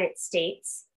the United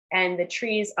States and the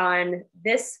trees on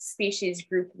this species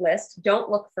group list don't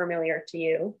look familiar to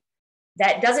you,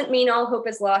 that doesn't mean all hope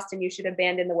is lost and you should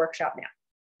abandon the workshop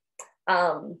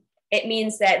now. It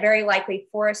means that very likely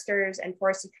foresters and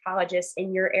forest ecologists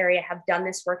in your area have done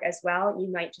this work as well. You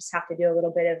might just have to do a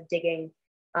little bit of digging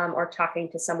or talking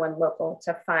to someone local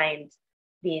to find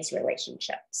these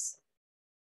relationships.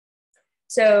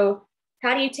 So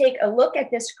how do you take a look at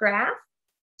this graph?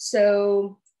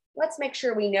 So let's make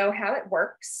sure we know how it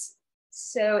works.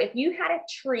 So if you had a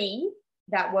tree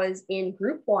that was in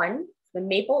group 1, the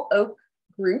maple oak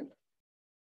group,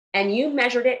 and you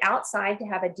measured it outside to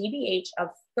have a DBH of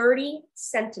 30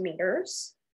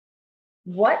 centimeters,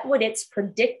 what would its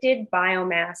predicted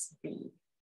biomass be?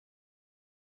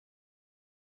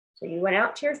 So you went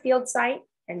out to your field site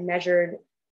and measured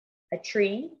a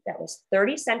tree that was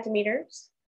 30 centimeters,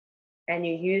 and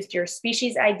you used your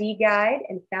species ID guide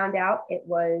and found out it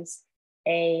was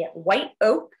a white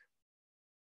oak.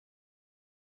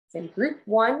 It's in group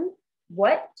 1,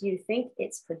 what do you think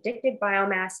its predicted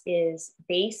biomass is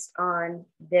based on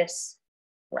this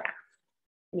graph?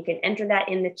 You can enter that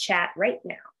in the chat right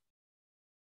now.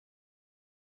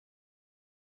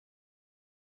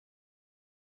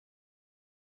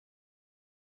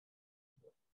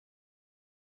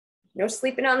 No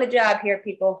sleeping on the job here,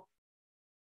 people.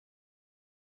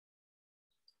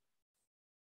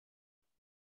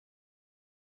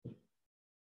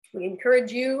 We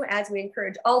encourage you, as we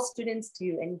encourage all students, to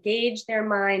engage their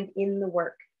mind in the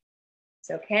work.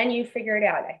 So can you figure it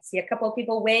out? I see a couple of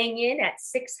people weighing in at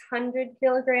 600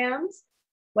 kilograms.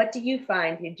 What do you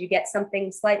find? Did you get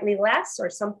something slightly less or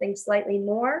something slightly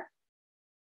more?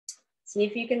 See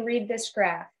if you can read this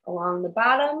graph. Along the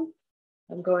bottom,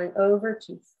 I'm going over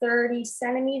to 30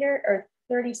 centimeters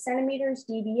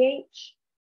DBH,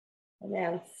 and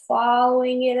then I'm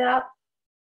following it up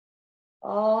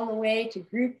all the way to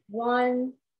group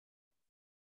 1.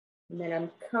 And then I'm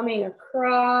coming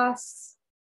across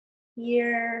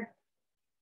here.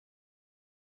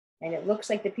 And it looks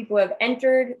like the people have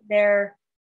entered their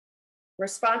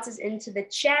responses into the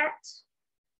chat.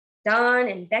 Don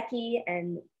and Becky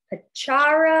and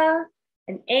Pachara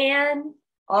and Anne,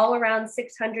 all around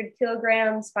 600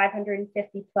 kilograms,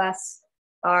 550 plus,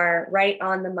 are right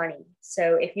on the money.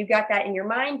 So if you got that in your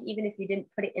mind, even if you didn't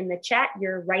put it in the chat,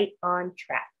 you're right on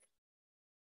track.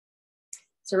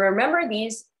 So remember,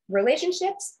 these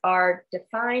relationships are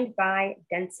defined by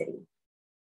density.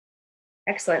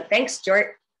 Excellent, thanks,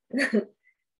 Jort.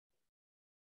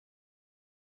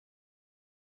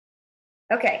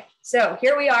 Okay, so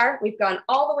here we are. We've gone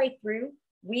all the way through.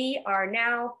 We are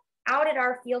now out at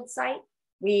our field site.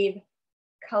 We've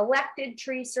collected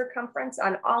tree circumference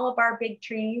on all of our big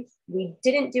trees. We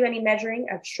didn't do any measuring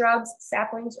of shrubs,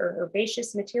 saplings, or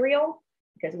herbaceous material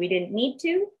because we didn't need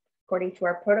to, according to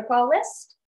our protocol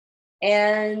list.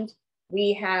 And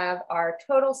we have our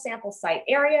total sample site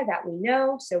area that we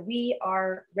know. So we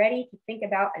are ready to think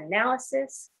about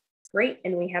analysis. Great,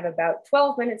 and we have about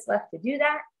 12 minutes left to do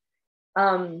that.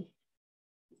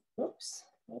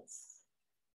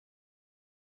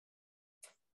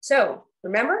 So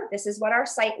remember, this is what our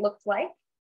site looked like.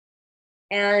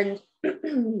 And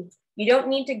you don't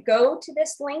need to go to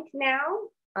this link now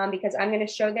because I'm going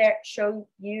to show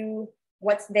you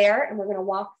what's there and we're going to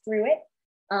walk through it.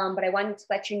 But I wanted to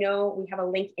let you know we have a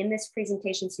link in this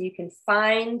presentation so you can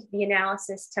find the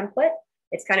analysis template.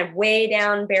 It's kind of way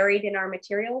down buried in our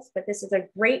materials, but this is a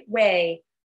great way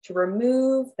to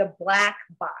remove the black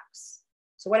box.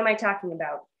 So what am I talking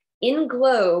about? In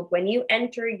Globe, when you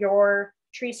enter your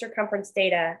tree circumference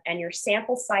data and your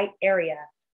sample site area,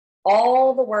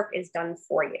 all the work is done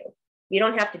for you. You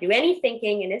don't have to do any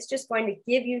thinking, and it's just going to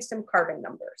give you some carbon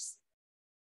numbers.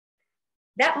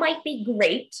 That might be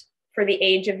great for the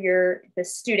age of the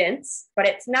students, but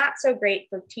it's not so great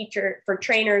for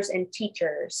trainers and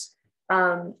teachers,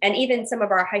 and even some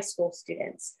of our high school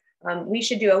students. We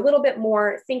should do a little bit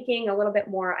more thinking, a little bit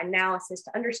more analysis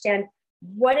to understand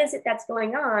what is it that's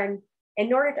going on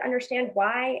in order to understand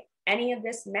why any of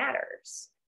this matters.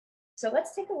 So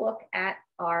let's take a look at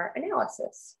our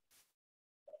analysis.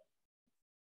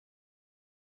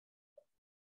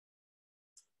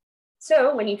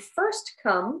 So when you first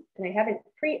come, and I haven't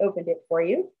pre-opened it for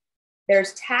you,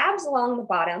 there's tabs along the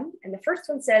bottom, and the first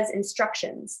one says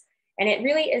instructions. And it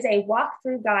really is a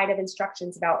walkthrough guide of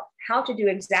instructions about how to do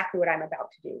exactly what I'm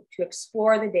about to do, to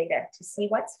explore the data, to see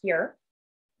what's here.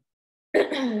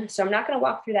 So I'm not going to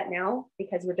walk through that now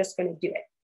because we're just going to do it.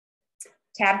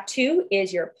 Tab 2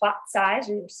 is your plot size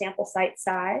or your sample site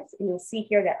size. And you'll see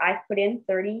here that I've put in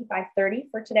 30 by 30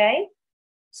 for today.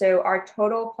 So our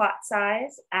total plot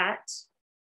size at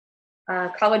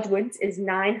College Woods is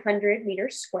 900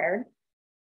 meters squared.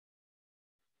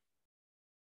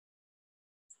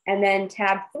 And then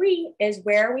tab 3 is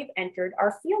where we've entered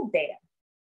our field data.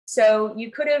 So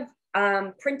you could have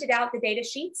printed out the data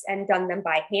sheets and done them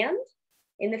by hand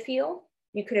in the field.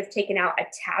 You could have taken out a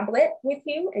tablet with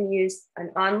you and used an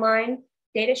online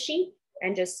data sheet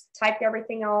and just typed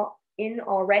everything all in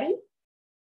already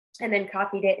and then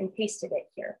copied it and pasted it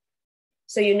here.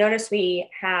 So you notice we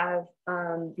have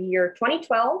the year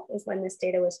 2012 is when this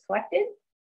data was collected.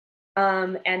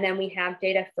 And then we have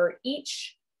data for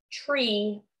each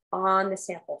tree on the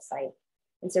sample site.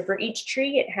 And so for each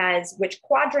tree, it has which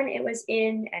quadrant it was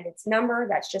in and its number.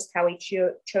 That's just how we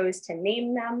chose to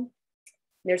name them.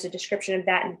 There's a description of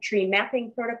that in the tree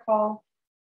mapping protocol.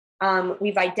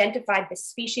 We've identified the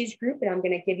species group, and I'm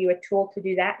going to give you a tool to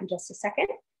do that in just a second.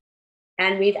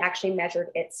 And we've actually measured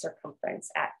its circumference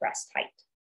at breast height.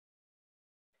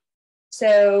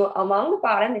 So along the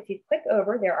bottom, if you click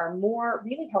over, there are more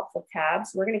really helpful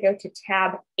tabs. We're going to go to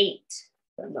tab 8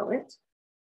 for a moment.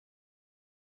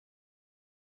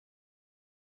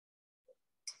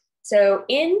 So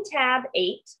in tab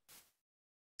 8,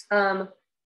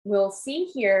 we'll see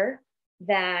here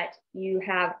that you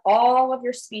have all of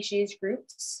your species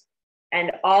groups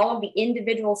and all of the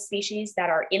individual species that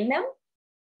are in them.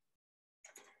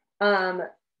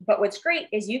 But what's great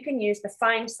is you can use the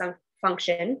find some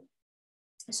function.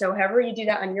 So however you do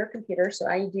that on your computer, so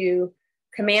I do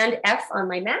Command F on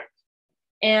my Mac,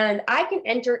 and I can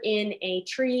enter in a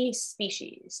tree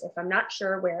species if I'm not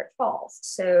sure where it falls.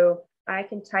 So I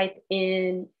can type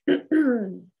in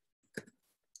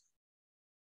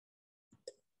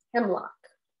hemlock.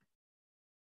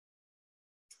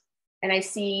 And I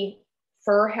see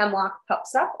fir hemlock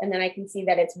pops up, and then I can see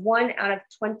that it's 1 out of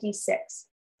 26.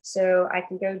 So I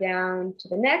can go down to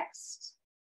the next,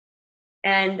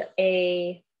 and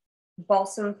a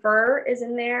balsam fir is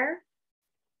in there.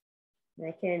 And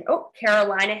I can, oh,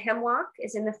 Carolina hemlock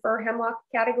is in the fir hemlock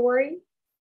category.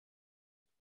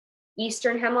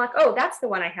 Eastern hemlock, oh, that's the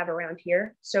one I have around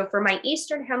here. So for my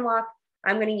eastern hemlock,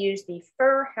 I'm going to use the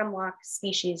fir hemlock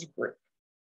species group.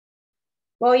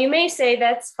 Well, you may say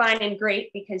that's fine and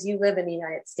great because you live in the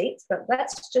United States, but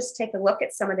let's just take a look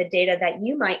at some of the data that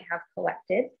you might have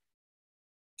collected.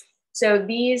 So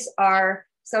these are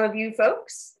some of you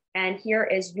folks, and here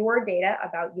is your data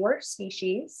about your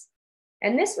species.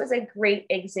 And this was a great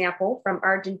example from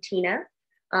Argentina.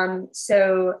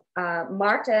 Marta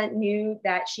knew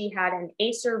that she had an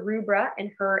Acer rubra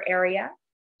in her area.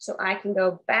 So I can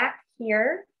go back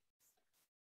here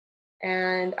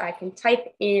and I can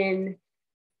type in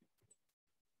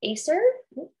Acer,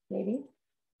 maybe.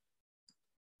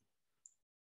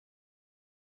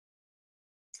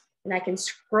 And I can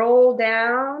scroll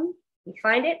down and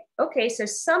find it. Okay, so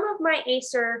some of my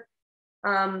Acer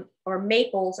or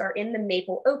maples are in the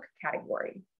maple oak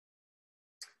category.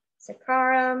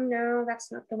 Saccharum, no,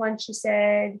 that's not the one she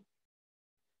said.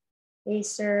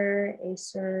 Acer.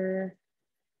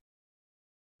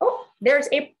 Oh, there's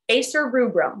Acer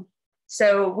rubrum.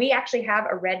 So we actually have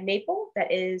a red maple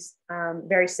that is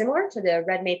very similar to the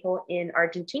red maple in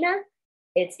Argentina.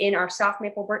 It's in our soft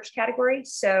maple birch category.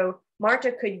 So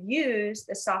Marta could use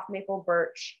the soft maple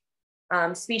birch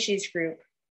species group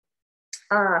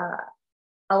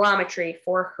allometry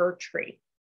for her tree.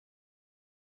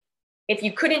 If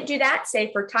you couldn't do that,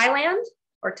 say for Thailand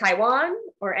or Taiwan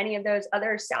or any of those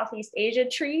other Southeast Asia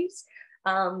trees,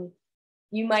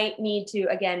 you might need to,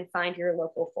 again, find your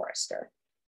local forester.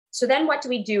 So then what do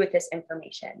we do with this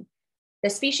information? The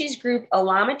species group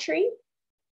allometry,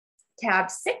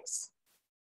 tab 6,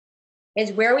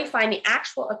 is where we find the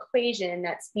actual equation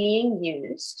that's being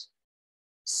used.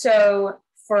 So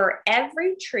for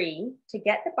every tree to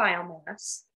get the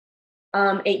biomass,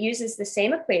 it uses the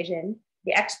same equation,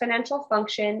 the exponential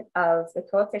function of the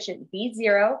coefficient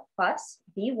B0 plus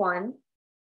B1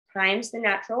 times the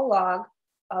natural log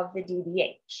of the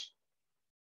DBH.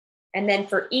 And then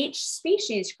for each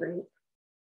species group,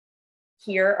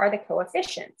 here are the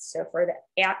coefficients. So for the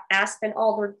aspen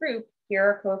alder group, here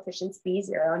are coefficients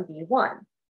B0 and B1.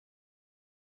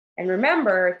 And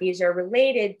remember, these are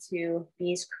related to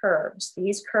these curves.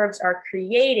 These curves are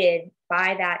created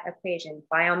by that equation,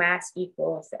 biomass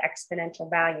equals the exponential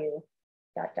value, ...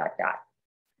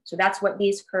 So that's what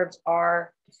these curves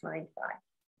are defined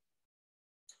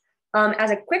by.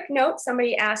 As a quick note,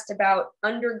 somebody asked about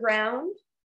underground.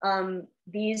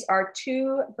 These are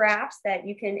 2 graphs that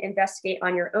you can investigate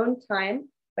on your own time,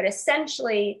 but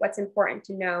essentially what's important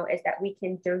to know is that we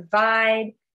can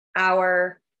divide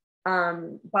our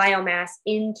biomass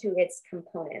into its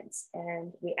components.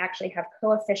 And we actually have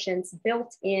coefficients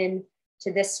built in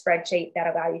to this spreadsheet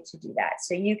that allow you to do that.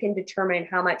 So you can determine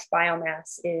how much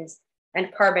biomass is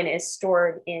and carbon is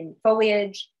stored in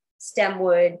foliage, stem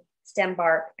wood, stem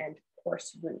bark, and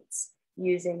coarse roots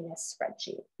using this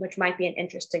spreadsheet, which might be an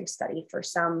interesting study for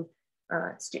some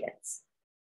students.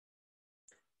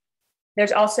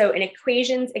 There's also an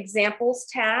equations examples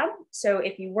tab. So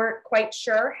if you weren't quite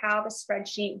sure how the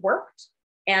spreadsheet worked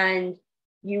and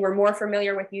you were more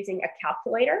familiar with using a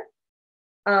calculator,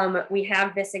 we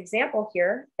have this example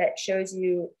here that shows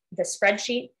you the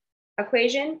spreadsheet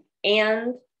equation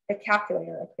and the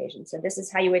calculator equation. So this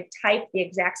is how you would type the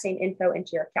exact same info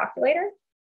into your calculator.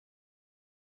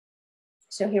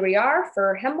 So here we are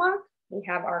for hemlock. We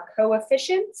have our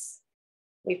coefficients.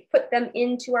 We've put them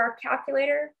into our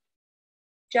calculator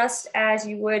just as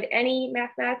you would any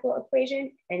mathematical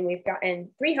equation. And we've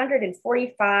gotten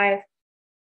 345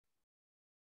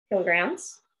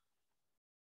 kilograms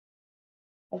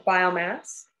of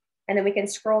biomass. And then we can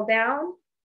scroll down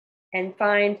and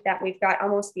find that we've got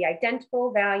almost the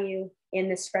identical value in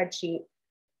the spreadsheet.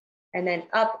 And then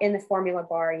up in the formula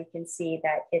bar, you can see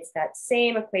that it's that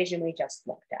same equation we just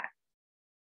looked at.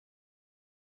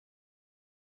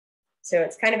 So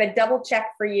it's kind of a double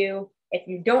check for you. If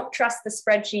you don't trust the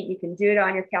spreadsheet, you can do it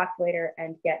on your calculator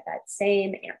and get that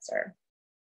same answer.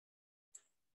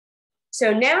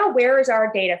 So now where is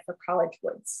our data for College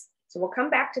Woods? So we'll come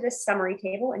back to this summary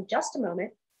table in just a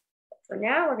moment. But for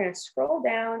now, we're going to scroll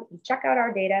down and check out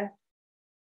our data.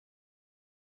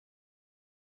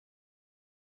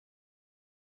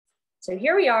 So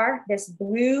here we are. This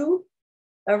blue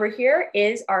over here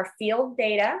is our field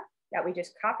data that we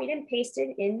just copied and pasted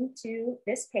into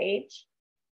this page.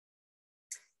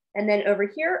 And then over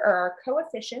here are our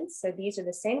coefficients. So these are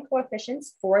the same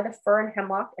coefficients for the fir and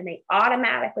hemlock, and they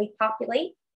automatically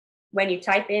populate when you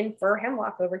type in fir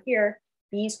hemlock over here.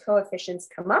 These coefficients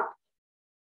come up.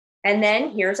 And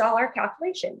then here's all our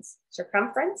calculations.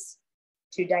 Circumference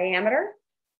to diameter.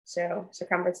 So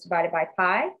circumference divided by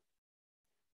pi.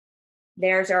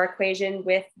 There's our equation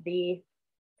with the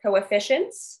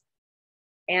coefficients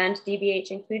and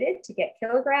dBH included to get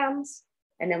kilograms.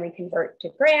 And then we convert to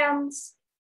grams.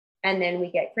 And then we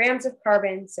get grams of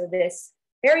carbon. So this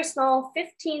very small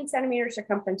 15 centimeter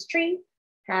circumference tree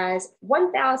has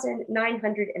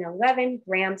 1,911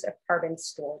 grams of carbon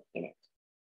stored in it.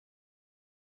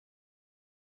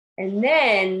 And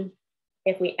then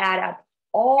if we add up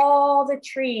all the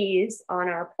trees on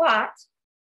our plot,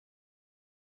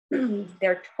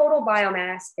 their total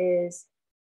biomass is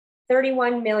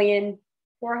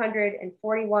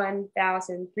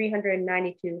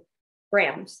 31,441,392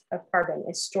 grams of carbon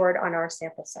is stored on our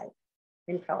sample site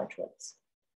in College Woods.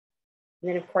 And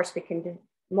then of course we can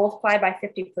multiply by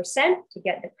 50% to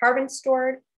get the carbon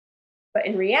stored. But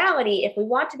in reality, if we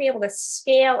want to be able to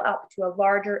scale up to a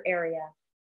larger area,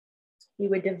 we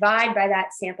would divide by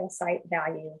that sample site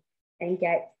value and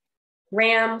get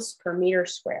grams per meter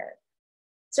squared.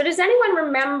 So does anyone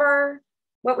remember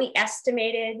what we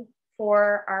estimated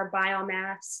for our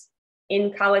biomass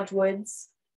in College Woods?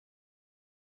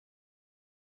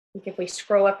 I think if we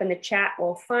scroll up in the chat,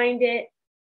 we'll find it.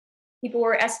 People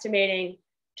were estimating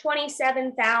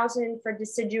 27,000 for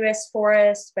deciduous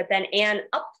forests, but then Anne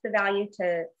upped the value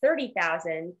to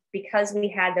 30,000 because we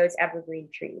had those evergreen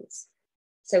trees.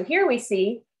 So here we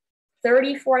see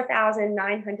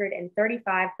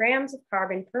 34,935 grams of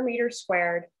carbon per meter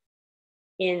squared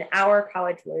in our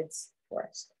College Woods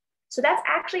forest. So that's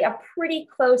actually a pretty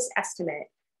close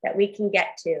estimate that we can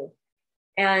get to.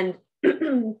 And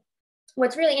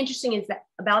what's really interesting is that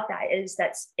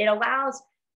it allows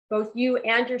both you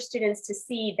and your students to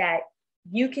see that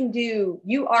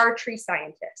you are tree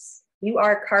scientists, you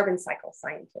are carbon cycle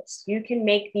scientists, you can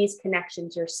make these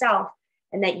connections yourself,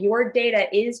 and that your data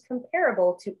is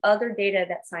comparable to other data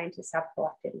that scientists have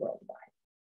collected worldwide.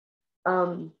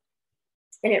 And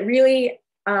it really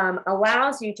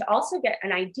allows you to also get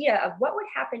an idea of what would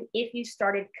happen if you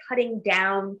started cutting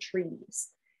down trees.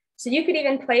 So you could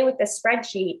even play with the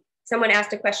spreadsheet. Someone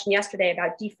asked a question yesterday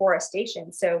about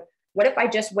deforestation. So what if I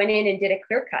just went in and did a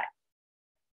clear cut?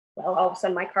 Well, all of a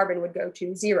sudden my carbon would go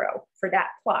to 0 for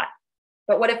that plot.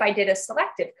 But what if I did a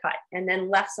selective cut and then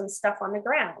left some stuff on the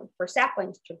ground for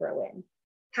saplings to grow in?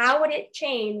 How would it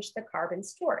change the carbon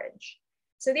storage?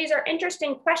 So these are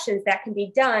interesting questions that can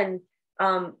be done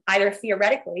either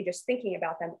theoretically, just thinking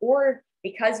about them, or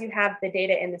because you have the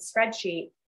data in the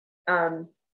spreadsheet,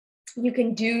 you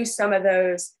can do some of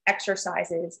those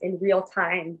exercises in real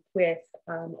time with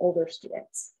older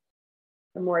students,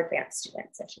 or more advanced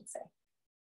students, I should say.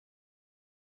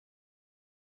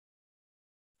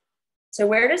 So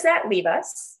where does that leave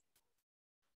us?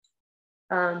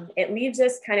 It leaves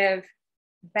us kind of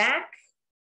back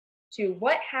to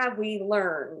what have we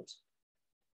learned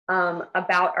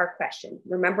about our question.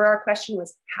 Remember, our question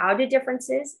was, how do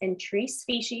differences in tree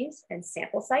species and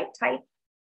sample site type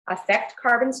affect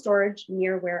carbon storage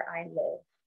near where I live?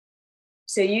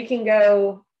 So you can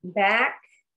go back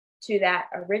to that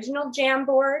original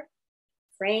Jamboard,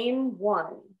 frame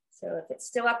 1. So if it's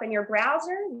still up in your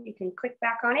browser, you can click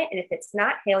back on it. And if it's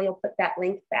not, Haley will put that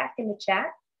link back in the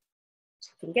chat. So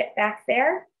you can get back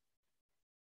there.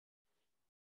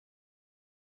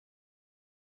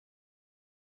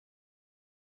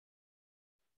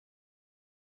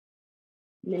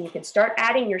 And then you can start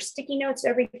adding your sticky notes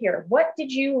over here. What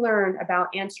did you learn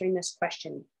about answering this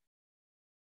question?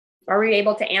 Are we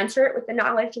able to answer it with the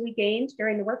knowledge we gained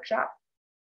during the workshop?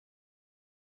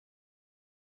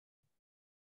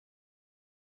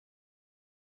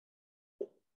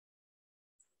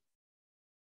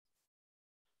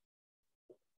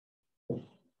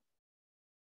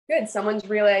 Good, someone's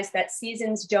realized that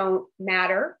seasons don't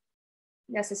matter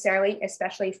necessarily,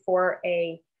 especially for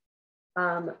a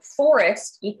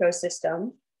forest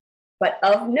ecosystem. But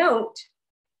of note,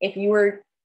 if you were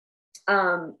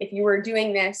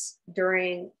doing this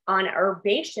on an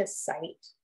herbaceous site,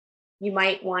 you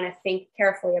might want to think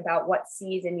carefully about what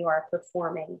season you are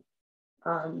performing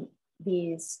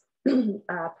these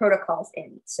protocols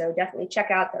in. So definitely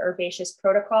check out the herbaceous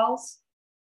protocols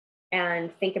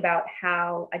and think about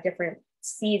how a different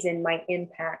season might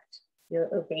impact your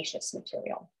herbaceous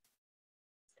material,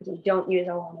 because we don't use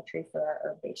allometry for our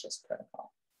herbaceous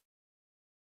protocol.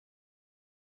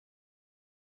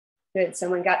 Good,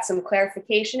 someone got some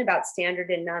clarification about standard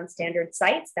and non-standard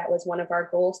sites. That was one of our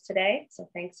goals today, so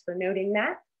thanks for noting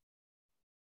that.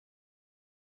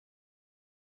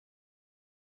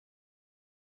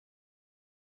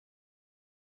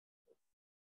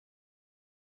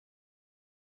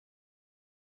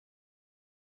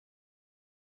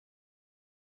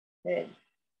 Good.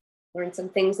 Learned some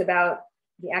things about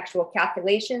the actual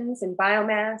calculations and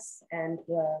biomass and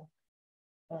the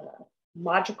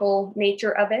logical nature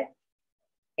of it,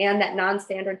 and that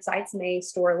non-standard sites may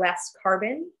store less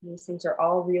carbon. These things are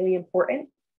all really important.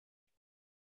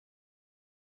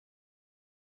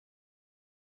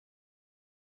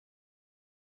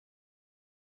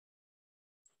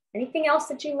 Anything else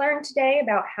that you learned today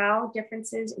about how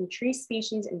differences in tree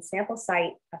species and sample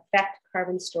site affect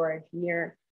carbon storage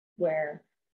near where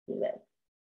you live?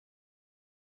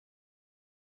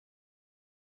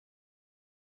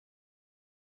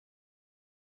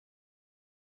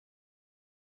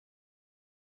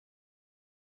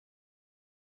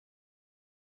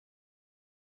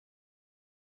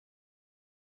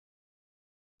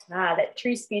 That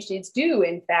tree species do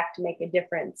in fact make a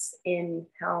difference in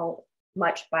how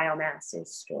much biomass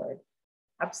is stored.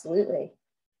 Absolutely.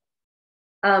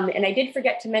 And I did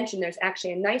forget to mention, there's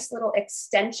actually a nice little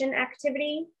extension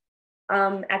activity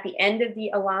at the end of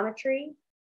the allometry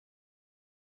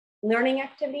learning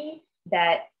activity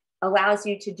that allows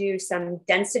you to do some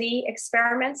density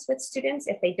experiments with students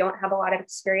if they don't have a lot of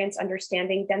experience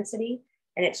understanding density.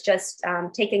 And it's just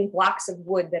taking blocks of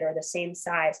wood that are the same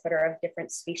size but are of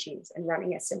different species and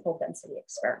running a simple density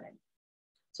experiment.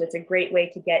 So it's a great way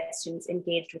to get students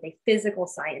engaged with a physical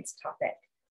science topic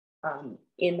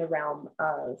in the realm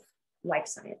of life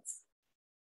science.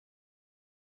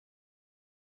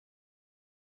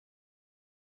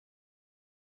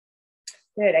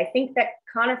 Good, I think that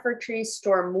conifer trees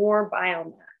store more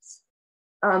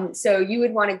biomass. So you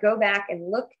would want to go back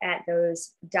and look at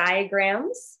those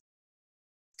diagrams.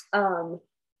 And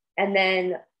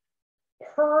then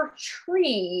per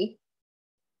tree,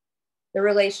 the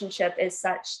relationship is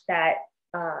such that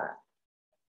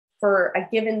for a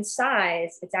given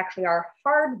size, it's actually our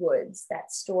hardwoods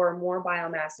that store more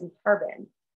biomass and carbon.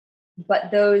 But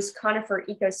those conifer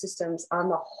ecosystems on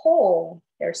the whole,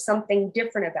 there's something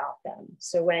different about them.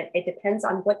 So it depends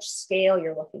on which scale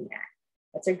you're looking at.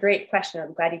 That's a great question.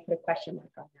 I'm glad you put a question mark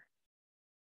on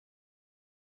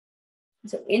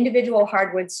that. So individual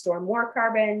hardwoods store more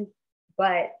carbon,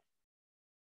 but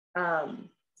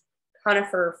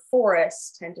conifer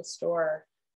forests tend to store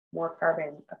more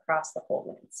carbon across the whole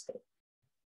landscape.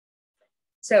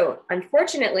 So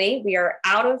unfortunately, we are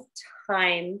out of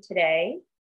time today.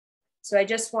 So I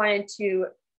just wanted to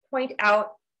point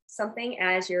out something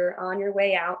as you're on your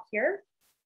way out here.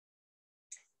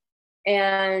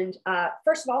 And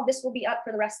first of all, this will be up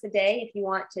for the rest of the day. If you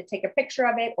want to take a picture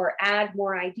of it or add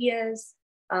more ideas,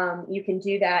 you can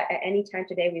do that at any time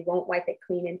today. We won't wipe it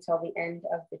clean until the end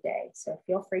of the day. So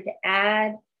feel free to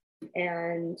add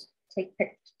and take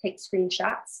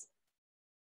screenshots.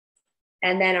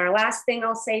 And then our last thing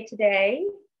I'll say today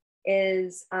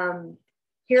is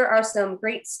here are some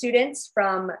great students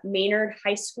from Maynard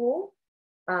High School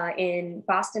in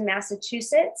Boston,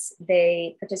 Massachusetts.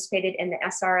 They participated in the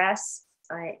SRS,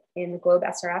 in the Globe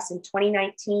SRS in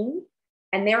 2019.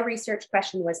 And their research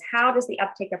question was, how does the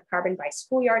uptake of carbon by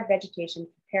schoolyard vegetation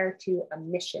compare to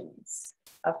emissions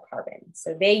of carbon?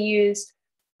 So they used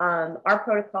our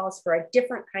protocols for a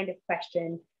different kind of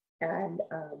question, and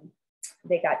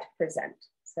they got to present.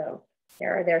 So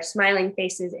there are their smiling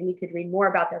faces, and you could read more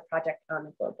about their project on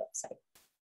the Globe website.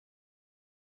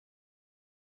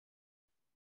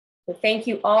 So thank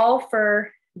you all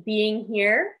for being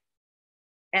here.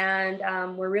 And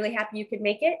we're really happy you could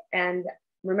make it. And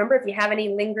remember, if you have any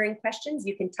lingering questions,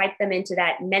 you can type them into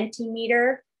that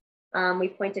Mentimeter we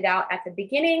pointed out at the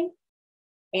beginning.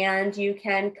 And you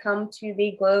can come to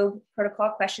the Globe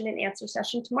Protocol question and answer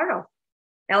session tomorrow.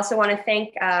 I also want to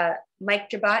thank Mike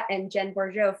Jabot and Jen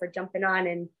Bourgeau for jumping on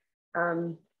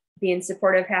and being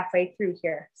supportive halfway through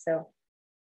here. So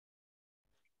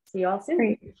see you all soon.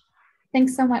 Great.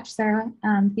 Thanks so much, Sarah.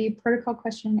 The protocol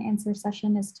question and answer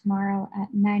session is tomorrow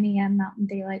at 9 a.m. Mountain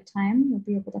Daylight Time. You'll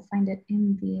be able to find it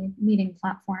in the meeting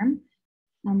platform.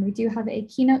 We do have a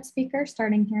keynote speaker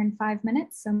starting here in 5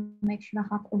 minutes, so make sure to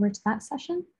hop over to that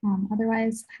session.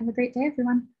 Otherwise, have a great day,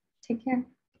 everyone. Take care.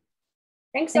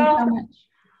 Thanks Thanks all. so much,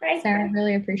 Bye. Sarah.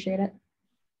 Really appreciate it.